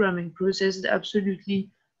programming process absolutely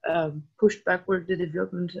pushed backward the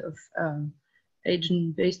development of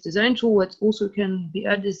agent-based design. So what also can be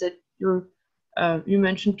added is that you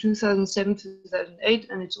mentioned 2007, 2008,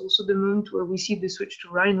 and it's also the moment where we see the switch to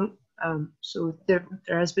Rhino. So there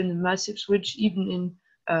has been a massive switch, even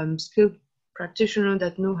in skilled practitioners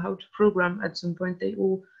that know how to program. At some point, they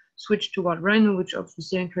all switched toward Rhino, which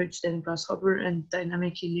obviously encouraged then Grasshopper and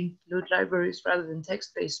dynamically linked load libraries rather than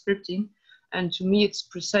text-based scripting. And to me, it's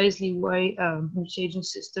precisely why multi-agent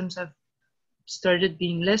systems have started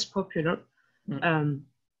being less popular.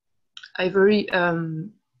 I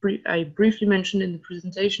briefly mentioned in the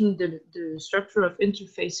presentation the structure of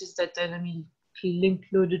interfaces that dynamically linked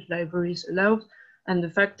loaded libraries allow, and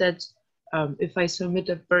the fact that if I sum it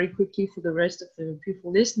up very quickly for the rest of the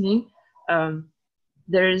people listening,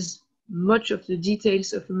 there is much of the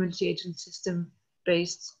details of a multi-agent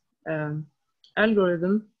system-based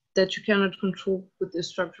algorithm that you cannot control with the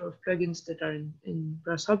structure of plugins that are in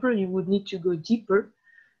Grasshopper. You would need to go deeper.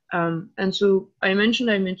 And so I mentioned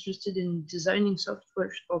I'm interested in designing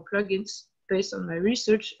software or plugins based on my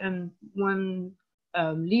research, and one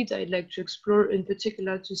lead I'd like to explore in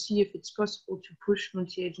particular to see if it's possible to push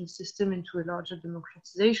multi-agent system into a larger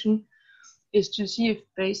democratization is to see if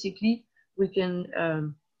basically we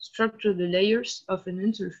can structure the layers of an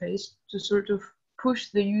interface to sort of push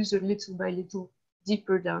the user little by little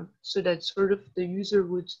deeper down, so that sort of the user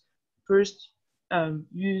would first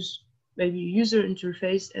use maybe a user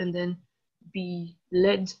interface and then be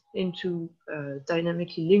led into a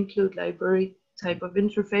dynamically linked load library type of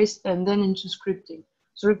interface, and then into scripting,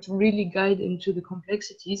 sort of to really guide into the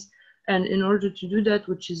complexities. And in order to do that,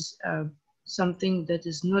 which is something that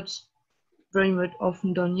is not very much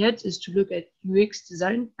often done yet, is to look at UX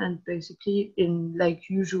design, and basically in like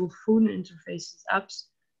usual phone interfaces, apps,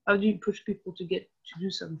 how do you push people to get to do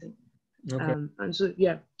something? Okay. And so,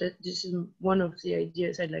 yeah, this is one of the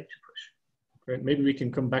ideas I'd like to push. Great. Maybe we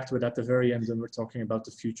can come back to it at the very end when we're talking about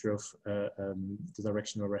the future of the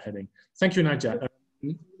direction where we're heading. Thank you, Nadia.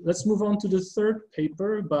 Let's move on to the third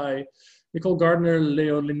paper by Nicole Gardner,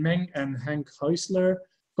 Leo Linmeng, and Hank Heusler.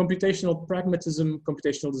 Computational Pragmatism,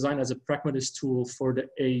 Computational Design as a Pragmatist Tool for the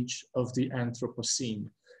Age of the Anthropocene.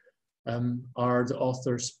 Are the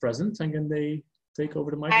authors present, and can they take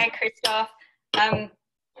over the mic? Hi, Christoph.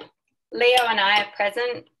 Leo and I are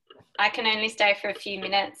present. I can only stay for a few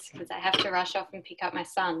minutes because I have to rush off and pick up my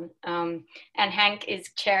son. And Hank is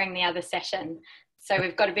chairing the other session. So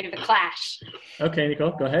we've got a bit of a clash. Okay,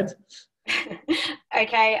 Nicole, go ahead.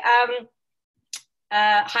 Okay.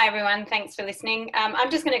 Hi, everyone. Thanks for listening.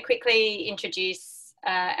 I'm just going to quickly introduce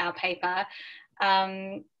our paper.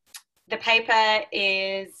 The paper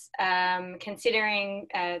is considering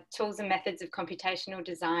tools and methods of computational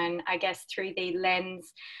design, I guess, through the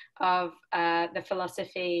lens of the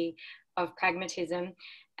philosophy of pragmatism,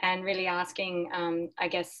 and really asking, I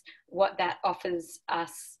guess, what that offers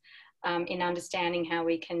us in understanding how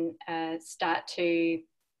we can start to,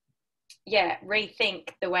 rethink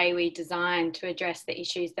the way we design to address the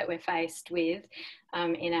issues that we're faced with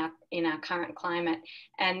in our current climate.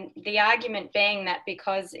 And the argument being that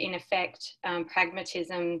because, in effect,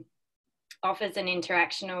 pragmatism offers an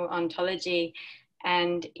interactional ontology,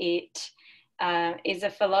 and it is a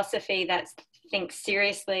philosophy that thinks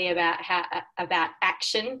seriously about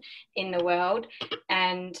action in the world,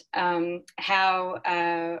 and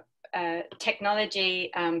how technology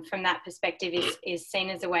from that perspective is seen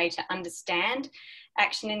as a way to understand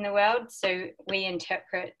action in the world. So we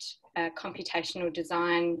interpret computational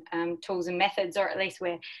design tools and methods, or at least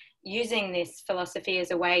we're using this philosophy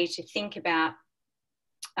as a way to think about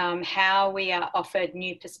how we are offered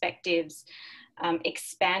new perspectives,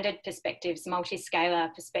 expanded perspectives,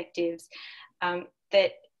 multi-scalar perspectives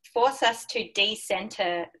that force us to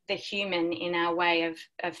decenter the human in our way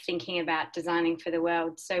of thinking about designing for the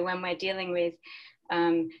world. So when we're dealing with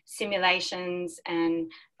simulations and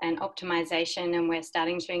optimization, and we're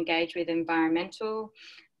starting to engage with environmental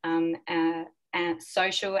and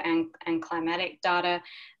social and climatic data,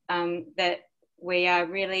 that we are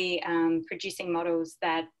really producing models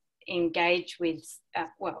that engage with,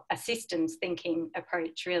 well, a systems thinking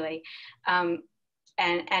approach, really,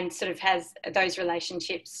 and sort of has those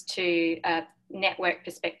relationships to network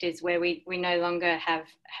perspectives where we no longer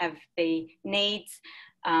have the needs.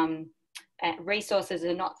 Resources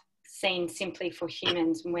are not seen simply for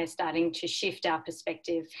humans, and we're starting to shift our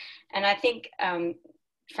perspective. And I think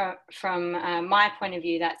from my point of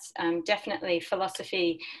view, that's definitely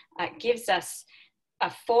philosophy gives us a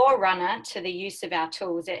forerunner to the use of our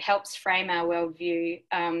tools. It helps frame our worldview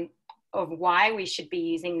of why we should be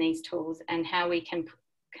using these tools and how we can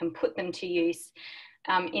put them to use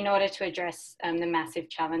in order to address the massive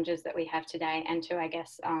challenges that we have today, and to, I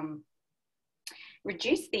guess,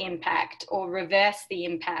 reduce the impact or reverse the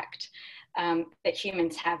impact that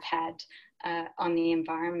humans have had on the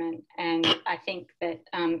environment. And I think that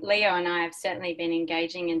Leo and I have certainly been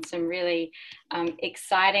engaging in some really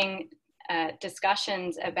exciting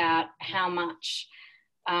discussions about how much,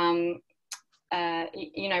 you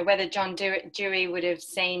know, whether John Dewey would have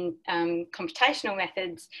seen computational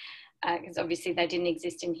methods, because obviously they didn't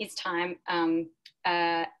exist in his time,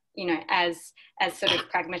 you know, as sort of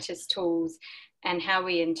pragmatist tools, and how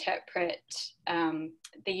we interpret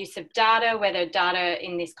the use of data, whether data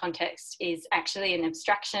in this context is actually an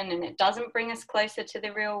abstraction and it doesn't bring us closer to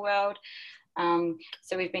the real world.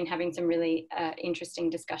 So we've been having some really interesting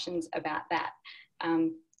discussions about that.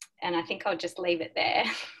 And I think I'll just leave it there.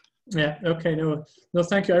 Yeah, okay, no,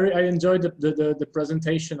 thank you. I enjoyed the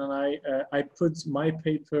presentation, and I put my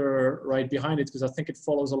paper right behind it because I think it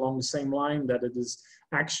follows along the same line, that it is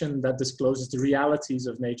action that discloses the realities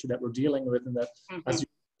of nature that we're dealing with, and that, as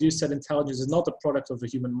you said, intelligence is not a product of the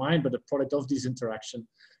human mind, but a product of these interactions.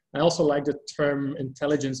 I also like the term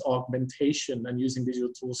intelligence augmentation and using digital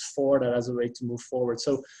tools for that as a way to move forward.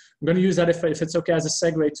 So I'm going to use that, if it's okay, as a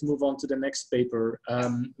segue to move on to the next paper,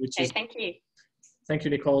 which is... Thank you. Thank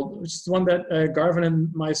you, Nicole, which is one that Garvin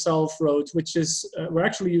and myself wrote, which is, we're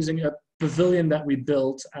actually using a pavilion that we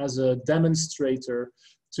built as a demonstrator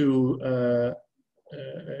to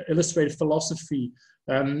illustrate philosophy.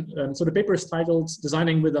 So the paper is titled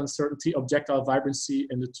Designing with Uncertainty, Objectile Vibrancy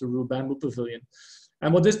in the Turu Bamboo Pavilion.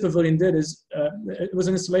 And what this pavilion did is, it was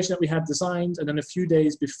an installation that we had designed, and then a few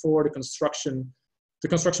days before the construction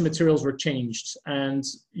materials were changed, and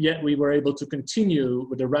yet we were able to continue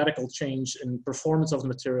with a radical change in performance of the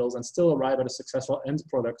materials and still arrive at a successful end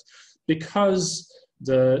product, because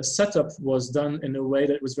the setup was done in a way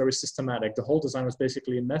that was very systematic. The whole design was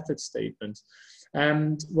basically a method statement.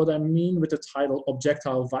 And what I mean with the title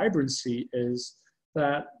Objectile Vibrancy is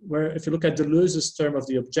that, where if you look at Deleuze's term of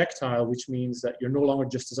the objectile, which means that you're no longer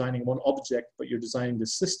just designing one object, but you're designing the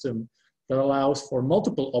system that allows for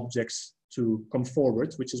multiple objects to come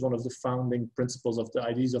forward, which is one of the founding principles of the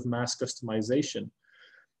ideas of mass customization,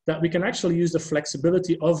 that we can actually use the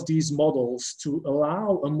flexibility of these models to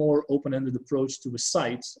allow a more open-ended approach to a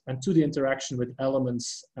site and to the interaction with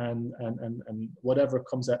elements and whatever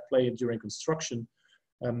comes at play during construction,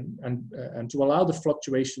 and to allow the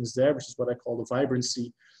fluctuations there, which is what I call the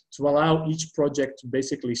vibrancy, to allow each project to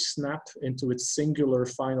basically snap into its singular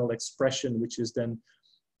final expression, which is then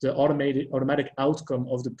the automatic outcome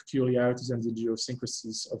of the peculiarities and the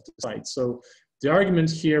idiosyncrasies of the site. So the argument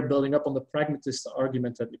here, building up on the pragmatist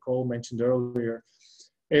argument that Nicole mentioned earlier,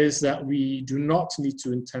 is that we do not need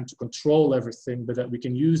to intend to control everything, but that we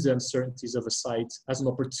can use the uncertainties of a site as an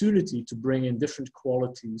opportunity to bring in different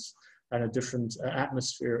qualities and a different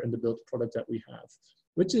atmosphere in the built product that we have,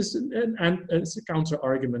 which is it's a counter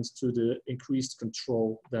argument to the increased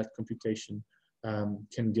control that computation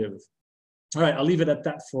can give. All right, I'll leave it at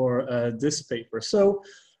that for this paper. So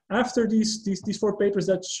after these 4 papers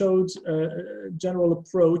that showed a general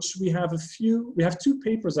approach, we have two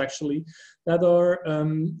papers actually that are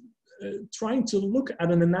trying to look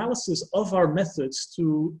at an analysis of our methods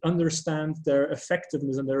to understand their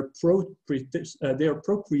effectiveness and their appropriateness,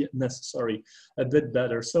 a bit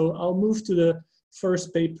better. So I'll move to the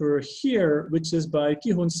first paper here, which is by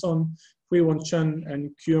Ki-Hoon Son, Hui-Won Chen,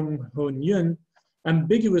 and Kyung-Hoon Yun,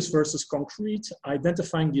 Ambiguous versus Concrete,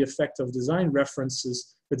 Identifying the Effect of Design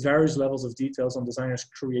References with Various Levels of Details on Designers'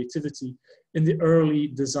 Creativity in the Early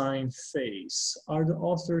Design Phase. Are the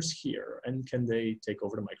authors here? And can they take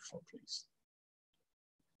over the microphone, please?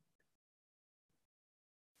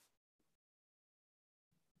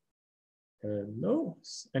 Hello,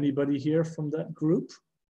 anybody here from that group?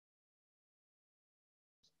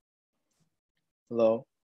 Hello.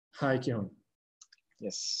 Hi, Kihon.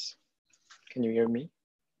 Yes. Can you hear me?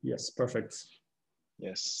 Yes, perfect.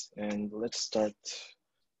 Yes, and let's start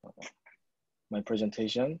my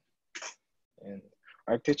presentation. And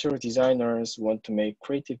architectural designers want to make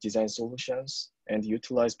creative design solutions and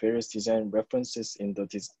utilize various design references in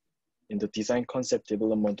the design concept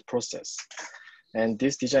development process. And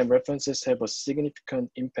these design references have a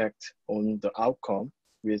significant impact on the outcome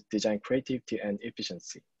with design creativity and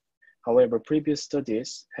efficiency. However, previous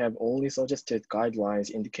studies have only suggested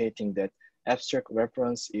guidelines indicating that abstract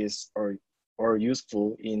reference is or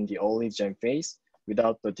useful in the early design phase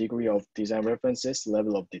without the degree of design references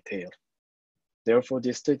level of detail. Therefore,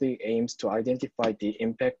 this study aims to identify the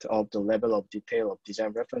impact of the level of detail of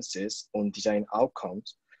design references on design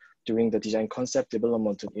outcomes during the design concept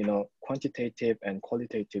development in a quantitative and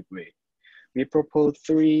qualitative way. We propose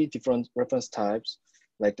 3 different reference types,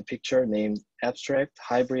 like the picture named abstract,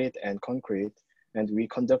 hybrid, and concrete, and we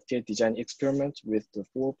conducted design experiments with the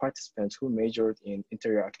 4 participants who majored in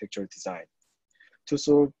interior architectural design. To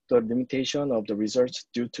solve the limitation of the results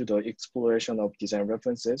due to the exploration of design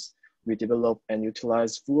references, we developed and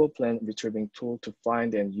utilized floor plan retrieving tool to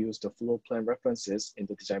find and use the floor plan references in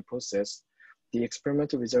the design process. The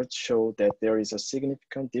experimental results show that there is a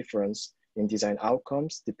significant difference in design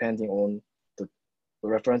outcomes depending on the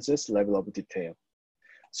references level of detail.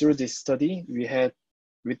 Through this study, we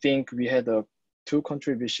think we had 2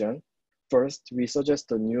 contributions. First, we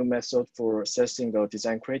suggest a new method for assessing the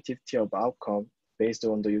design creativity of outcome based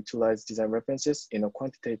on the utilized design references in a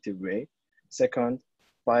quantitative way. Second,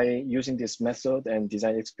 by using this method and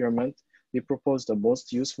design experiment, we propose the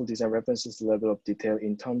most useful design references level of detail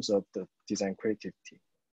in terms of the design creativity.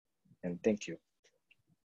 And thank you.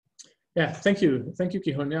 Yeah, thank you. Thank you,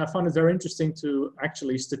 Kihon. Yeah, I found it very interesting to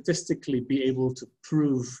actually statistically be able to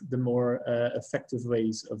prove the more effective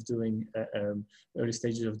ways of doing early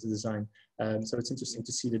stages of the design. So it's interesting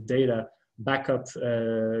to see the data back up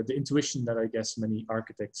the intuition that I guess many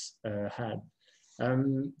architects had.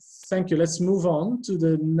 Thank you. Let's move on to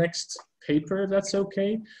the next paper, if that's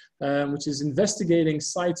okay, which is investigating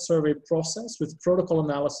site survey process with protocol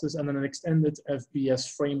analysis and an extended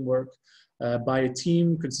FBS framework by a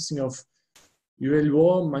team consisting of Yue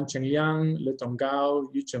Luo, Man Chengliang, Le Tongao,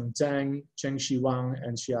 Yu Cheng Zhang, Cheng Shiwang,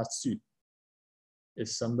 and Xia Tzu.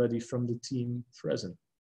 Is somebody from the team present?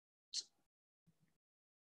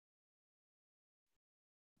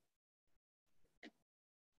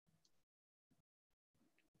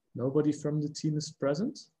 Nobody from the team is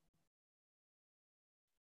present?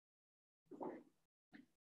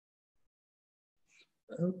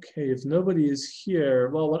 Okay, if nobody is here,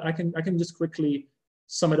 well, I can just quickly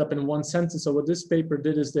sum it up in one sentence. So what this paper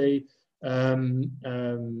did is they're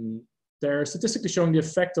statistically showing the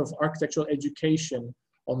effect of architectural education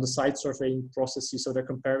on the site surveying processes. So they're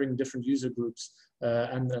comparing different user groups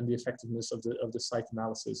and the effectiveness of the site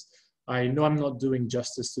analysis. I know I'm not doing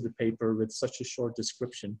justice to the paper with such a short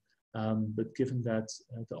description, but given that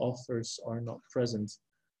the authors are not present,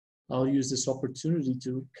 I'll use this opportunity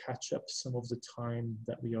to catch up some of the time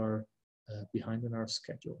that we are behind in our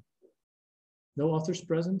schedule. No authors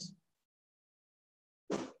present?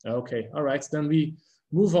 Okay, all right, then we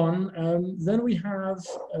move on. Then we have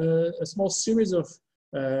a small series of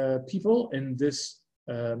people in this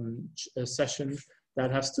session that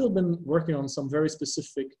have still been working on some very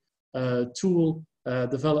specific tool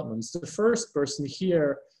developments. The first person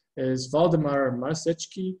here is Waldemar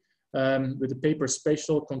Masecki with the paper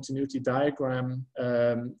Spatial Continuity Diagram.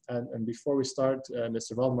 And before we start,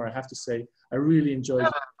 Mr. Waldemar, I have to say, I really enjoyed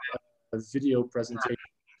the video presentation.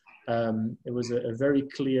 It was a very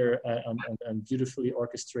clear and beautifully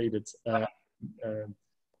orchestrated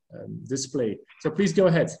display. So please go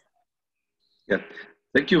ahead. Yeah,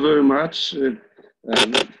 thank you very much.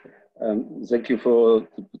 Thank you for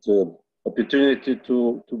the opportunity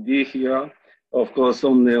to be here. Of course,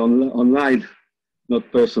 only online, not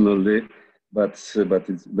personally, but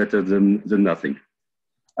it's better than nothing.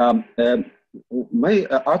 My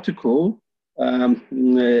article,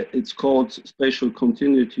 it's called Spatial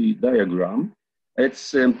Continuity Diagram.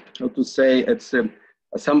 It's how to say, it's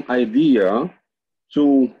some idea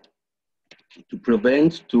to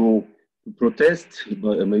prevent, to protest,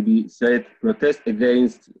 maybe say protest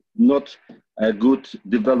against not good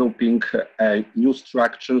developing new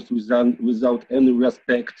structures without any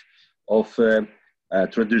respect of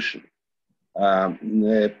tradition.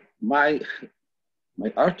 My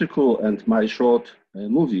article and my short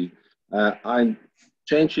movie, I'm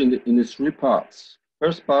changing in 3 parts.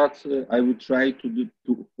 first part, I would try to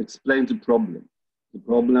explain the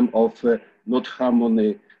problem of not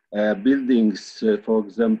harmony. Buildings, for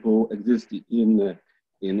example, exist in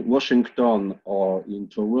Washington or in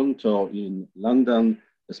Toronto, in London,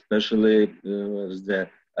 especially the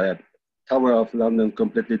Tower of London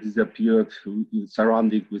completely disappeared,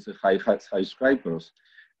 surrounded with the high skyscrapers.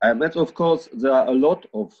 But of course, there are a lot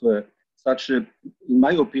of such, in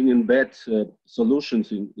my opinion, bad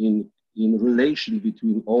solutions in relation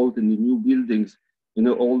between old and new buildings in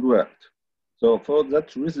the old world. So for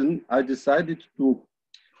that reason, I decided to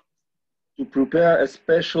prepare a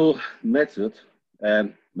special method,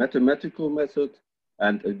 mathematical method,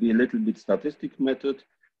 and a little bit statistic method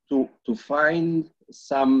to find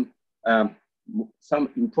some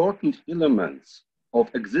important elements of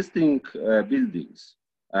existing buildings.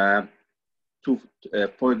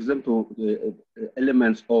 For example,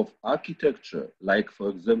 elements of architecture, like for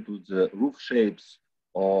example the roof shapes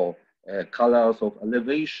or colors of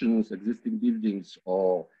elevations, existing buildings,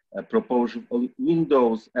 or proportion of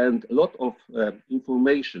windows, and a lot of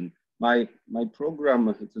information. My program,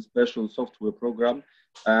 it's a special software program,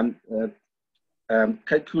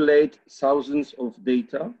 calculate thousands of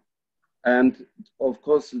data. And of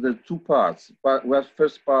course, the two parts. Well,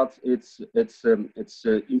 first part, it's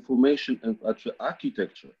information and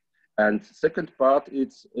architecture, and second part,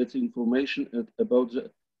 it's information about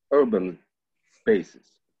the urban spaces.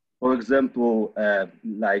 For example,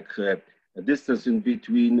 like a distance in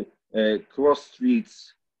between cross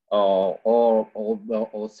streets, or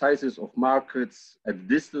sizes of markets, and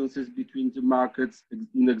distances between the markets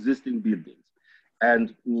in existing buildings.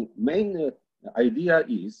 And main idea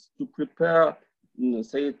is to prepare,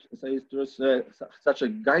 such a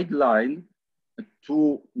guideline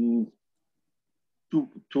to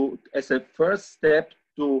as a first step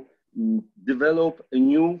to develop a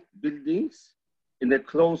new buildings in a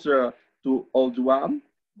closer to old one,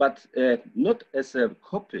 but not as a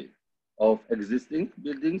copy of existing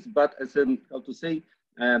buildings, but as a, how to say,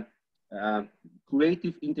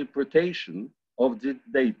 creative interpretation of the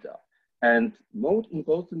data. And most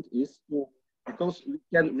important is because we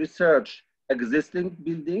can research existing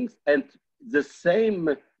buildings, and the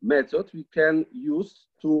same method we can use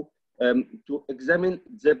to examine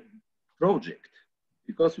the project.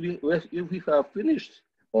 Because if we have finished,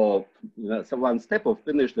 or one step of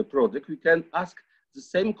finished the project, we can ask the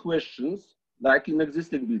same questions like in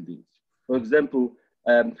existing buildings. For example,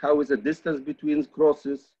 how is the distance between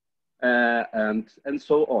crosses, and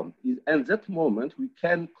so on. At that moment, we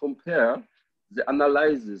can compare the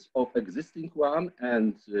analysis of existing one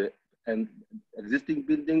and existing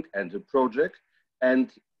building and the project, and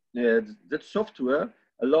that software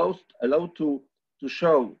allow to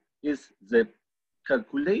show is the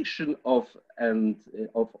calculation of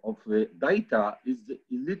data is a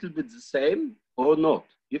little bit the same or not.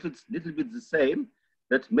 If it's a little bit the same,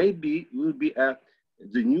 that maybe will be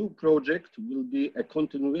the new project will be a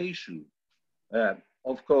continuation.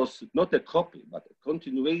 Of course, not a copy, but a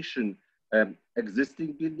continuation.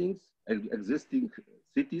 Existing buildings, existing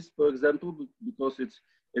cities, for example, because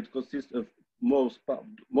it consists of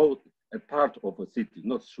a part of a city,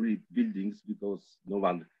 not 3 buildings, because no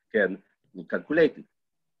one can calculate it.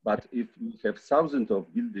 But if we have thousands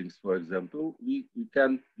of buildings, for example, we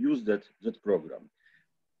can use that program.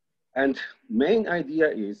 And main idea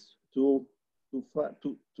is to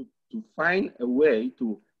find a way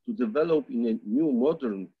to develop in a new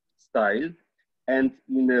modern style, and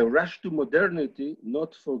in a rush to modernity,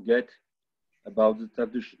 not forget about the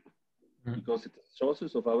tradition, because it's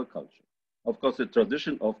sources of our culture. Of course, the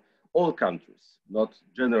tradition of all countries, not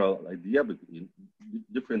general idea, but in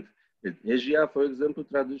different in Asia, for example,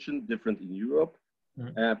 tradition, different in Europe,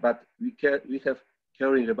 but we have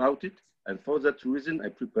caring about it. And for that reason, I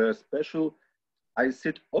prepare a special, I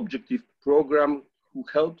said, objective program who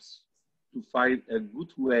helps to find a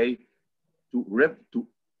good way to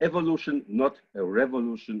evolution, not a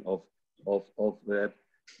revolution of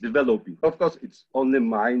developing. Of course, it's only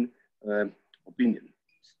my opinion.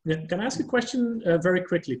 Yeah. Can I ask a question very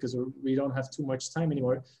quickly, because we don't have too much time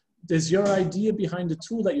anymore? Is your idea behind the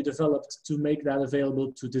tool that you developed to make that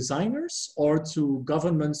available to designers or to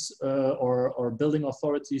governments or building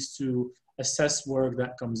authorities to assess work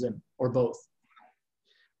that comes in, or both?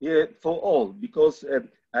 Yeah, for all, because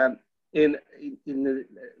in the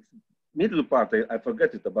middle part, I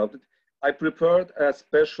forget it about it. I prepared a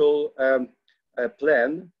special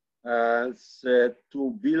plan to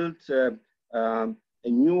build a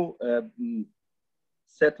new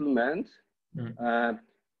settlement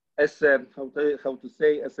as a, how to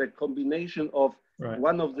say, as a combination of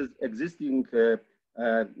one of the existing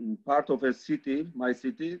part of a city, my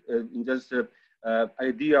city, in just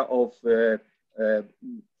idea of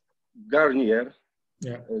Garnier.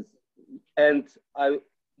 Yeah. And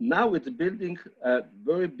now it's building a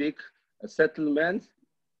very big settlement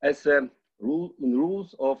as a rule in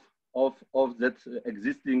rules of that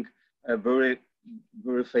existing very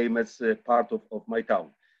famous part of my town.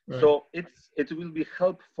 Right. So it will be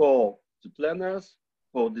helpful to planners,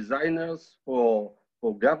 for designers, for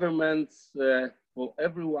governments, for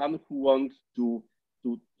everyone who wants to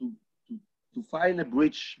find a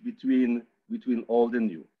bridge between old and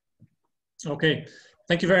new. Okay,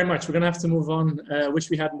 thank you very much. We're going to have to move on. Wish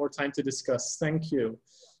we had more time to discuss. Thank you.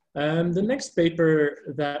 The next paper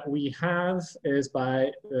that we have is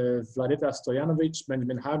by Vladeta Stojanovic,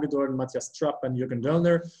 Benjamin Hagedorn, Matthias Trapp, and Jürgen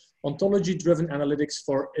Döllner, Ontology-Driven Analytics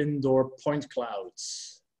for Indoor Point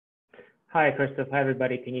Clouds. Hi, Christoph. Hi,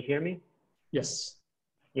 everybody. Can you hear me? Yes.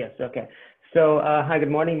 Yes, okay. So, hi,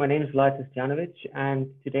 good morning. My name is Vladeta Stojanovic, and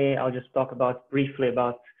today I'll just talk briefly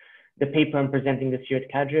about the paper I'm presenting this year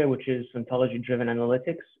at CAADRIA, which is Ontology-Driven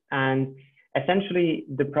Analytics. And essentially,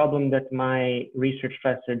 the problem that my research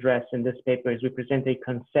tries to address in this paper is we present a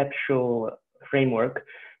conceptual framework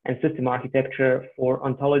and system architecture for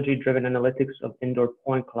ontology-driven analytics of indoor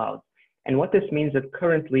point clouds. And what this means is that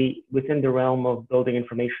currently, within the realm of building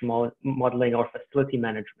information modeling or facility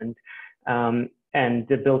management and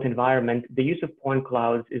the built environment, the use of point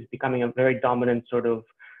clouds is becoming a very dominant sort of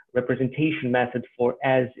representation method for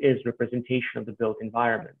as-is representation of the built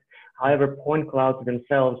environment. However, point clouds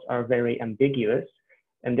themselves are very ambiguous,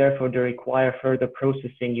 and therefore they require further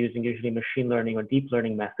processing using usually machine learning or deep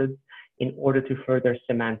learning methods in order to further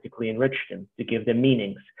semantically enrich them, to give them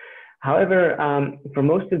meanings. However, for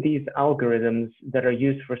most of these algorithms that are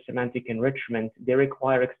used for semantic enrichment, they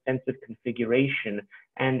require extensive configuration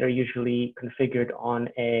and are usually configured on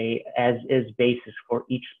a as-is basis for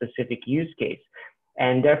each specific use case.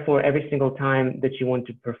 And therefore, every single time that you want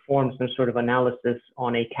to perform some sort of analysis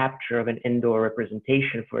on a capture of an indoor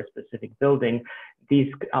representation for a specific building,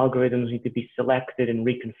 these algorithms need to be selected and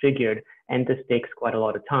reconfigured, and this takes quite a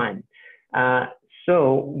lot of time.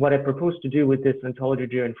 So what I propose to do with this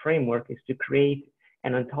ontology-driven framework is to create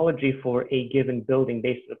an ontology for a given building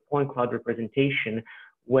based on a point cloud representation,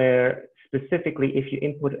 where specifically if you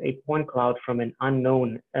input a point cloud from an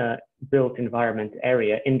unknown built environment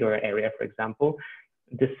area, indoor area, for example,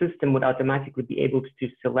 the system would automatically be able to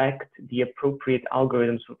select the appropriate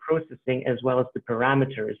algorithms for processing as well as the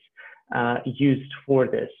parameters used for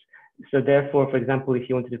this. So therefore, for example, if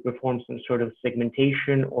you wanted to perform some sort of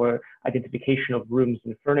segmentation or identification of rooms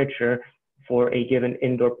and furniture for a given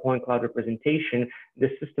indoor point cloud representation, the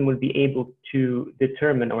system would be able to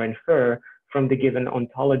determine or infer from the given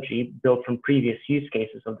ontology built from previous use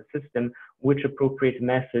cases of the system, which appropriate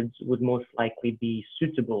methods would most likely be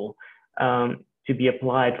suitable to be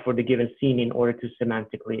applied for the given scene in order to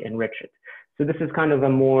semantically enrich it. So this is kind of a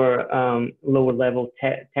more lower level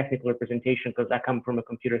technical representation, because I come from a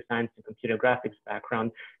computer science and computer graphics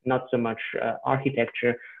background, not so much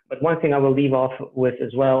architecture. But one thing I will leave off with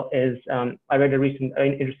as well is I read an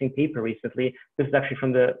interesting paper recently. This is actually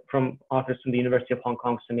from authors from the University of Hong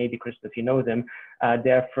Kong, so maybe Christoph, you know them.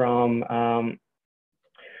 They're from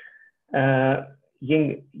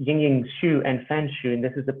Yingying Xu and Fan Xu, and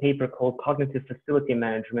this is a paper called Cognitive Facility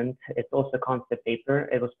Management. It's also a concept paper.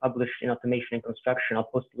 It was published in Automation and Construction. I'll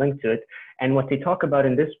post a link to it. And what they talk about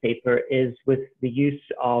in this paper is with the use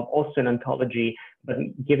of also an ontology, but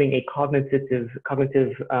giving a cognitive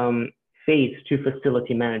phase to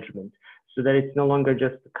facility management, so that it's no longer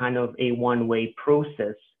just kind of a one-way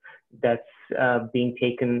process that's being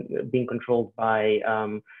controlled by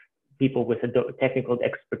people with technical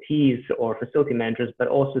expertise or facility managers, but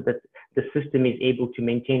also that the system is able to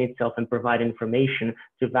maintain itself and provide information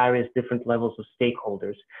to various different levels of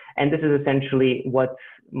stakeholders. And this is essentially what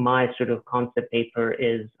my sort of concept paper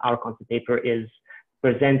is, our concept paper is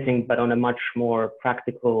presenting, but on a much more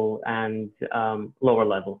practical and lower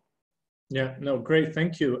level. Yeah, no, great,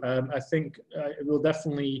 thank you. I think it will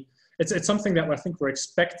definitely, it's something that I think we're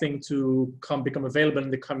expecting to become available in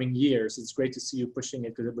the coming years. It's great to see you pushing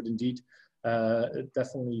it, because it would indeed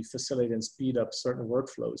definitely facilitate and speed up certain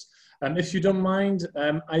workflows. If you don't mind,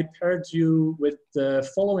 I paired you with the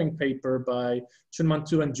following paper by Chunman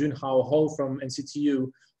Tu and Junhao Ho from NCTU,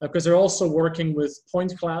 because they're also working with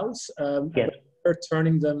point clouds. Yes. They're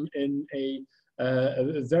turning them in a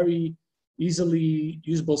very easily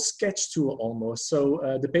usable sketch tool almost.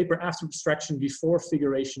 So the paper After Abstraction, Before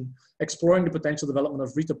Figuration, Exploring the Potential Development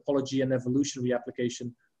of Retopology and Evolutionary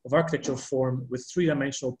Application of Architectural Form with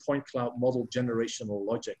Three-Dimensional Point Cloud Model Generational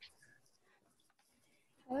Logic.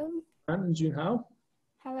 And Junhao?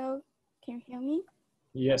 Hello, can you hear me?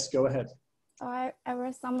 Yes, go ahead. I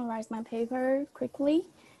will summarize my paper quickly.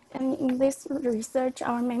 And in this research,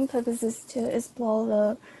 our main purpose is to explore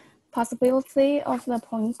the possibility of the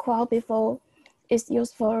point cloud before it's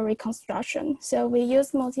used for reconstruction. So we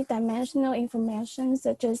use multidimensional information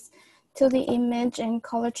such as 2D image and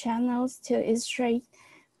color channels to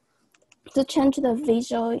change the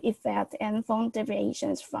visual effect and form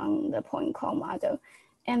deviations from the point cloud model.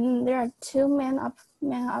 And there are two main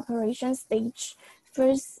operation stage.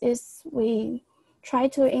 First is we try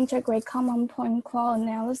to integrate common point cloud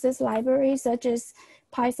analysis libraries such as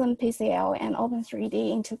Python PCL and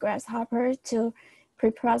Open3D into Grasshopper to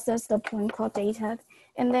preprocess the point cloud data.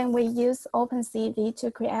 And then we use OpenCV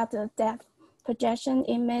to create a depth projection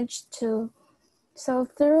image so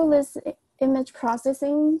through this image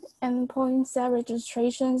processing and point cell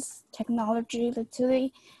registrations technology, the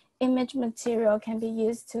 2D image material can be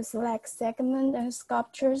used to select segments and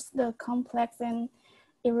sculptures the complex and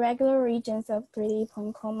irregular regions of 3D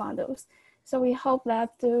point cloud models. So we hope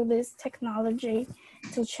that through this technology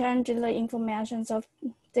to change the information of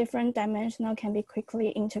different dimensional can be quickly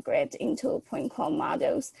integrated into point cloud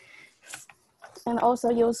models and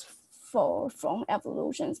also used from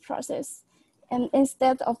evolution process. And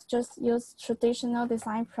instead of just use traditional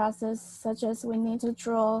design process, such as we need to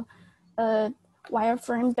draw a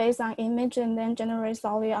wireframe based on image and then generate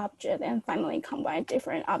solid object and finally combine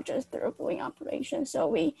different objects through Boolean operation. So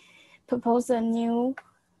we propose a new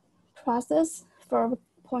process for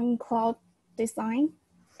point cloud design.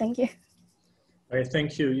 Thank you. Okay,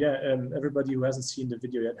 thank you. Yeah, everybody who hasn't seen the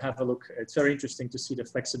video yet, have a look. It's very interesting to see the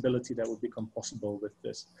flexibility that will become possible with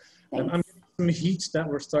this. I'm getting some heat that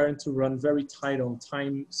we're starting to run very tight on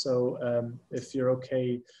time. So if you're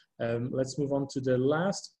okay, let's move on to the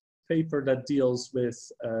last paper that deals with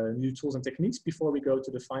new tools and techniques before we go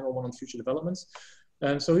to the final one on future developments.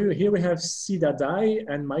 So here we have Sida Dai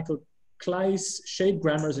and Michael Kleiss, Shape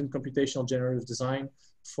Grammars in Computational Generative Design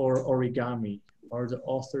for Origami. Are the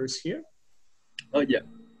authors here? Oh, yeah.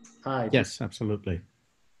 Hi. Yes, absolutely.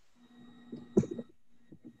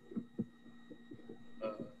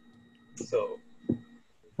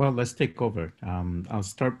 Well, let's take over. I'll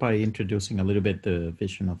start by introducing a little bit the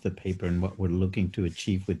vision of the paper and what we're looking to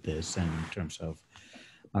achieve with this and in terms of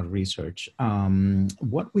research.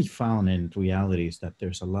 What we found in reality is that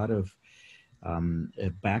there's a lot of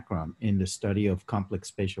background in the study of complex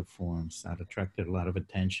spatial forms that attracted a lot of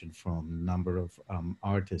attention from a number of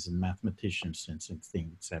artists and mathematicians since the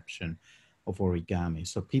inception of origami.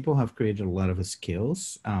 So people have created a lot of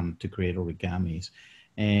skills to create origamis,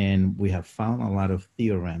 and we have found a lot of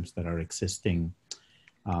theorems that are existing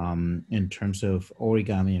in terms of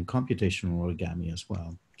origami and computational origami as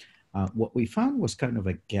well. What we found was kind of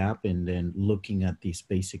a gap in then looking at these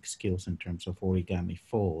basic skills in terms of origami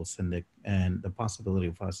folds and the possibility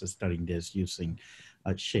of us studying this using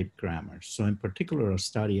shape grammars. So in particular, our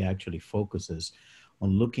study actually focuses on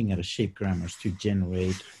looking at shape grammars to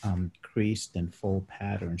generate creased and fold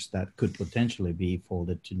patterns that could potentially be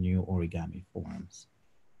folded to new origami forms.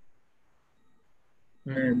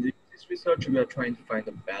 And in this research, we are trying to find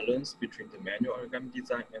a balance between the manual origami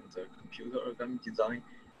design and the computer origami design.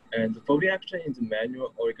 And the folding action in the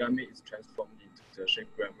manual origami is transformed into the shape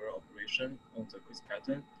grammar operation on the quiz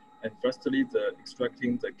pattern. And firstly, the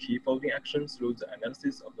extracting the key folding action through the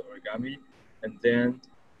analysis of the origami. And then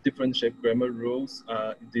different shape grammar rules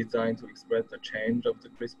are designed to express the change of the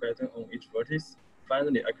quiz pattern on each vertex.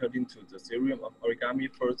 Finally, according to the theorem of origami,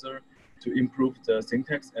 further to improve the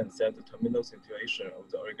syntax and set the terminal situation of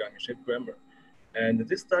the origami shape grammar. And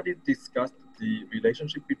this study discussed the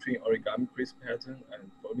relationship between origami crease pattern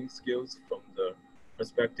and folding skills from the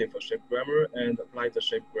perspective of shape grammar and applied the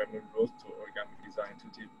shape grammar rules to origami design to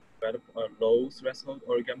develop a low threshold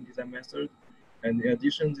origami design method. And in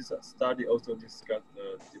addition, this study also discussed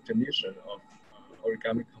the definition of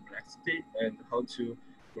origami complexity and how to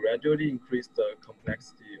gradually increase the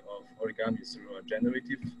complexity of origami through a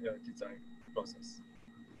generative design process.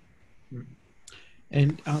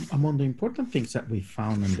 And among the important things that we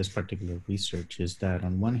found in this particular research is that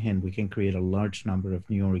on one hand, we can create a large number of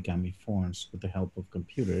new origami forms with the help of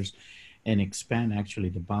computers and expand actually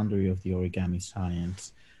the boundary of the origami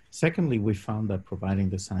science. Secondly, we found that providing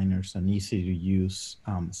designers an easy to use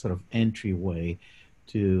sort of entryway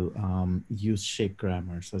to use shape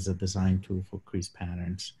grammars as a design tool for crease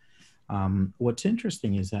patterns. What's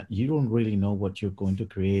interesting is that you don't really know what you're going to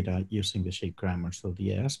create using the shape grammar. So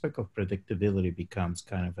the aspect of predictability becomes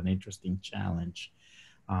kind of an interesting challenge,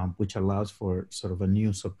 which allows for sort of a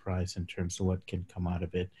new surprise in terms of what can come out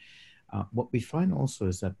of it. What we find also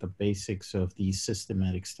is that the basics of the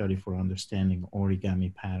systematic study for understanding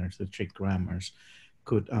origami patterns, the trick grammars,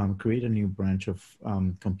 could create a new branch of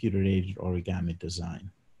computer-aided origami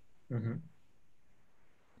design. Mm-hmm.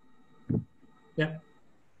 Yeah.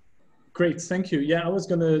 Great, thank you. Yeah, I was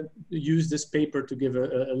going to use this paper to give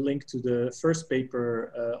a link to the first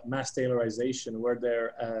paper, Mass Taylorization, where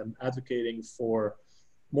they're advocating for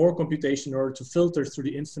more computation in order to filter through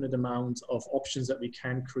the infinite amount of options that we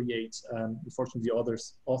can create. Unfortunately, the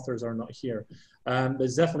authors are not here. But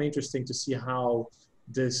it's definitely interesting to see how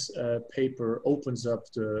this paper opens up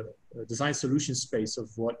the design solution space of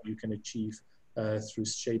what you can achieve through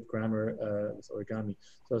shape grammar with origami.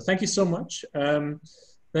 So thank you so much.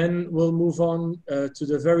 Then we'll move on to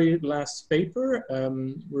the very last paper.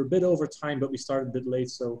 We're a bit over time, but we started a bit late,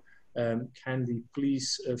 so Candy,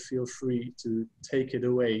 please feel free to take it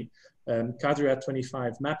away. CAADRIA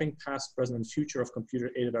 25, Mapping Past, Present, and Future of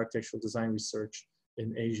Computer-Aided Architectural Design Research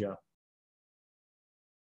in Asia.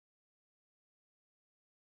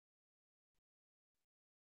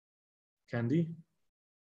 Candy?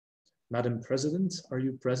 Madam President, are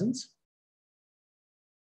you present?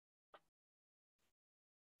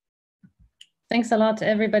 Thanks a lot,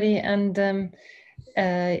 everybody. And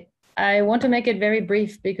I want to make it very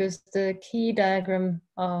brief because the key diagram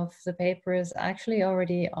of the paper is actually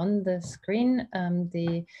already on the screen.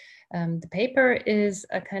 The paper is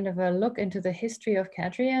a kind of a look into the history of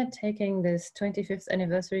CAADRIA, taking this 25th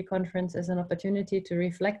anniversary conference as an opportunity to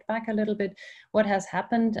reflect back a little bit what has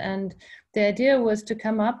happened. And the idea was to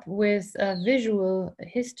come up with a visual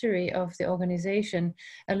history of the organization,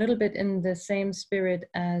 a little bit in the same spirit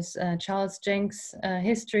as Charles Jenks'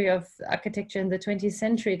 history of architecture in the 20th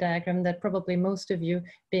century diagram that probably most of you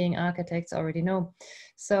being architects already know.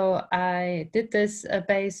 So I did this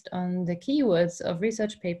based on the keywords of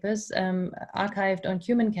research papers archived on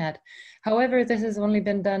HumanCAD. However, this has only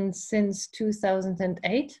been done since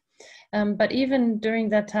 2008. But even during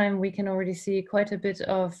that time, we can already see quite a bit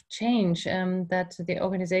of change that the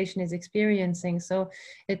organization is experiencing. So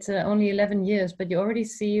it's only 11 years, but you already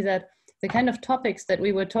see that the kind of topics that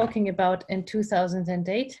we were talking about in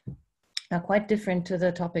 2008 are quite different to the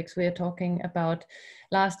topics we are talking about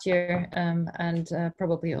last year and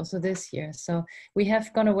probably also this year. So we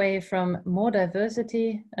have gone away from more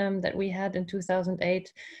diversity that we had in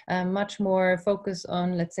 2008, much more focus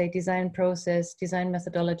on, let's say, design process, design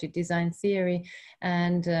methodology, design theory,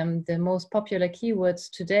 and the most popular keywords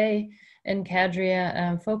today in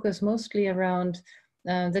CAADRIA focus mostly around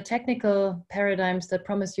the technical paradigms that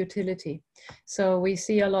promise utility. So we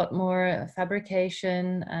see a lot more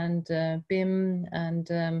fabrication and BIM and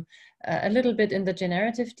a little bit in the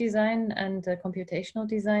generative design and computational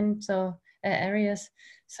design areas.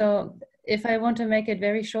 So if I want to make it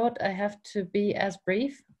very short, I have to be as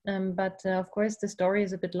brief. But of course, the story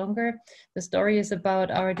is a bit longer. The story is about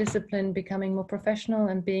our discipline becoming more professional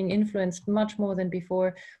and being influenced much more than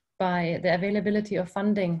before by the availability of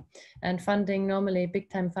funding. And funding, normally big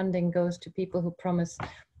time funding, goes to people who promise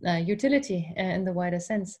utility in the wider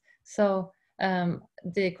sense. So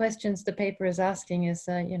the questions the paper is asking is,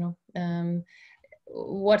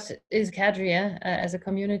 what is CAADRIA as a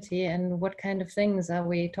community and what kind of things are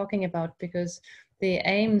we talking about? Because the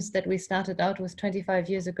aims that we started out with 25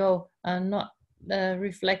 years ago are not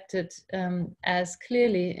reflected as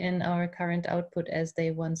clearly in our current output as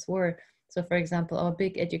they once were. So for example, our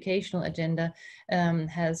big educational agenda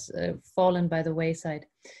has fallen by the wayside.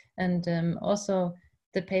 And also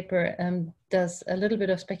the paper does a little bit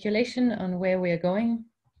of speculation on where we are going.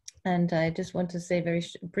 And I just want to say very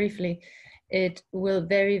briefly, it will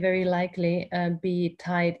very, very likely be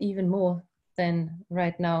tied even more than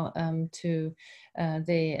right now to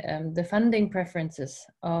the funding preferences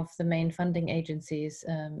of the main funding agencies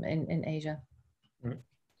in Asia.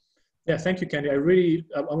 Yeah, thank you, Candy.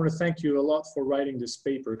 I want to thank you a lot for writing this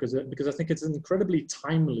paper because I think it's incredibly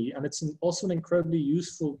timely and it's also an incredibly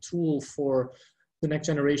useful tool for the next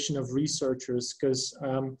generation of researchers because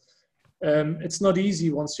it's not easy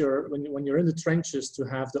when you're in the trenches to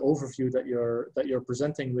have the overview that you're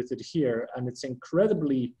presenting with it here, and it's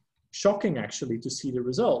incredibly shocking actually to see the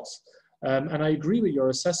results. And I agree with your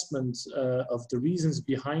assessment of the reasons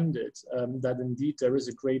behind it, that indeed there is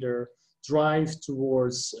a greater drive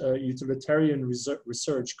towards utilitarian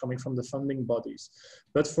research coming from the funding bodies.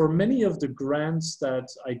 But for many of the grants that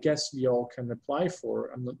I guess we all can apply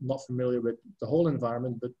for, I'm not familiar with the whole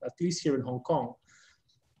environment, but at least here in Hong Kong,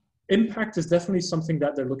 impact is definitely something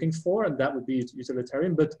that they're looking for, and that would be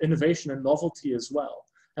utilitarian, but innovation and novelty as well.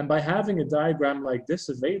 And by having a diagram like this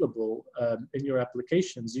available in your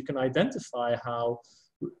applications, you can identify how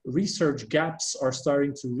research gaps are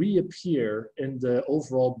starting to reappear in the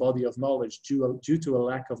overall body of knowledge due to a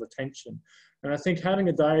lack of attention. And I think having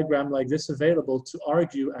a diagram like this available to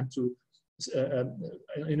argue and to,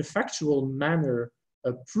 in a factual manner,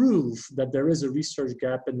 prove that there is a research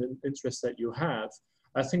gap in the interest that you have,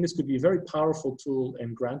 I think this could be a very powerful tool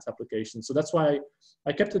in grant applications. So that's why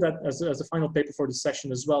I kept it as a final paper for the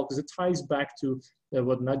session as well, because it ties back to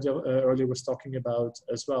what Nadia earlier was talking about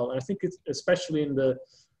as well. And I think it's especially in the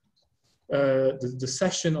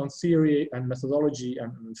session on theory and methodology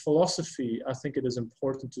and philosophy, I think it is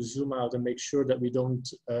important to zoom out and make sure that we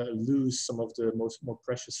don't lose some of the more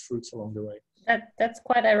precious fruits along the way. That's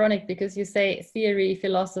quite ironic, because you say theory,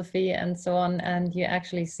 philosophy, and so on, and you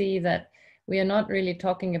actually see that we are not really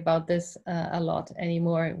talking about this a lot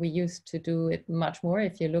anymore. We used to do it much more.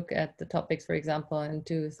 If you look at the topics, for example, in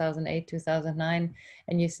 2008, 2009,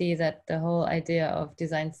 and you see that the whole idea of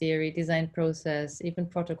design theory, design process, even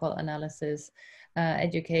protocol analysis,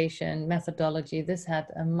 education, methodology, this had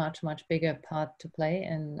a much, much bigger part to play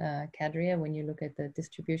in CAADRIA when you look at the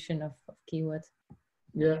distribution of keywords.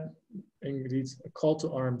 Yeah, indeed. A call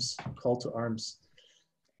to arms, call to arms.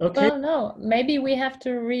 Okay. Well, no, maybe we have to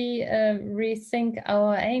rethink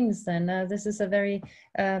our aims then. This is a very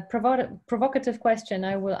provocative question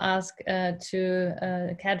I will ask to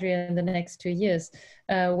CAADRIA in the next 2 years.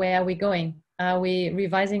 Where are we going? Are we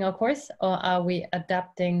revising our course, or are we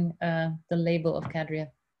adapting the label of CAADRIA?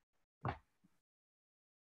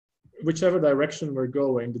 Whichever direction we're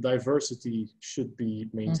going, the diversity should be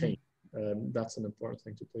maintained. That's an important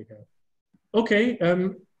thing to take out. Okay.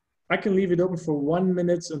 I can leave it open for 1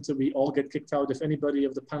 minute until we all get kicked out. If anybody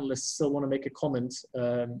of the panelists still want to make a comment,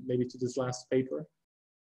 maybe to this last paper.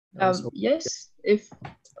 Yes, if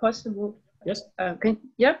possible. Yes.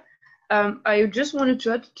 I just wanted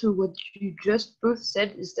to add to what you just both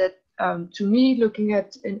said, is that to me, looking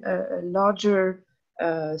at a larger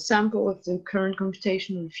sample of the current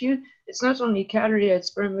computational field, it's not only CAADRIA,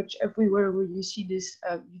 it's very much everywhere where you see this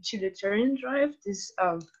utilitarian drive.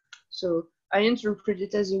 So I interpret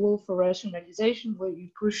it as a role for rationalization, where you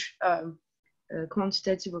push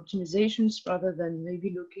quantitative optimizations rather than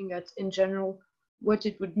maybe looking at, in general, what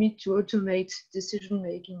it would mean to automate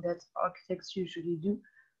decision-making that architects usually do.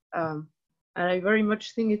 And I very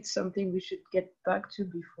much think it's something we should get back to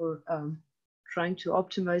before trying to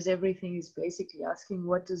optimize everything. Is basically asking,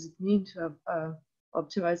 what does it mean to have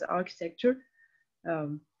optimized architecture?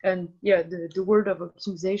 And yeah, the word of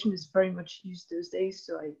optimization is very much used those days,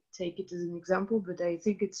 so I take it as an example, but I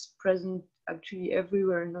think it's present actually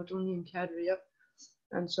everywhere, not only in CAADRIA.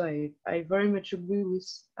 And so I very much agree with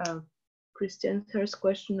Christian's first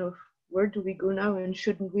question of where do we go now, and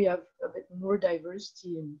shouldn't we have a bit more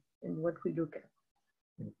diversity in what we look at?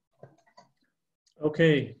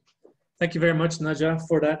 Okay. Thank you very much, Nadia,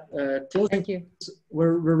 for that. Thank you.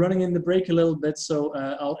 We're running in the break a little bit, so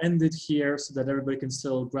I'll end it here so that everybody can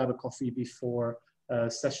still grab a coffee before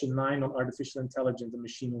session 9 on artificial intelligence and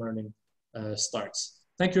machine learning starts.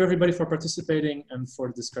 Thank you, everybody, for participating and for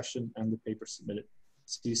the discussion and the paper submitted.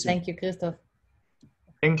 See you soon. Thank you, Christoph.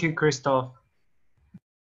 Thank you, Christoph.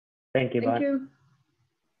 Thank you. Thank bye. you.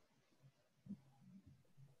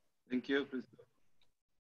 Thank you, Christoph.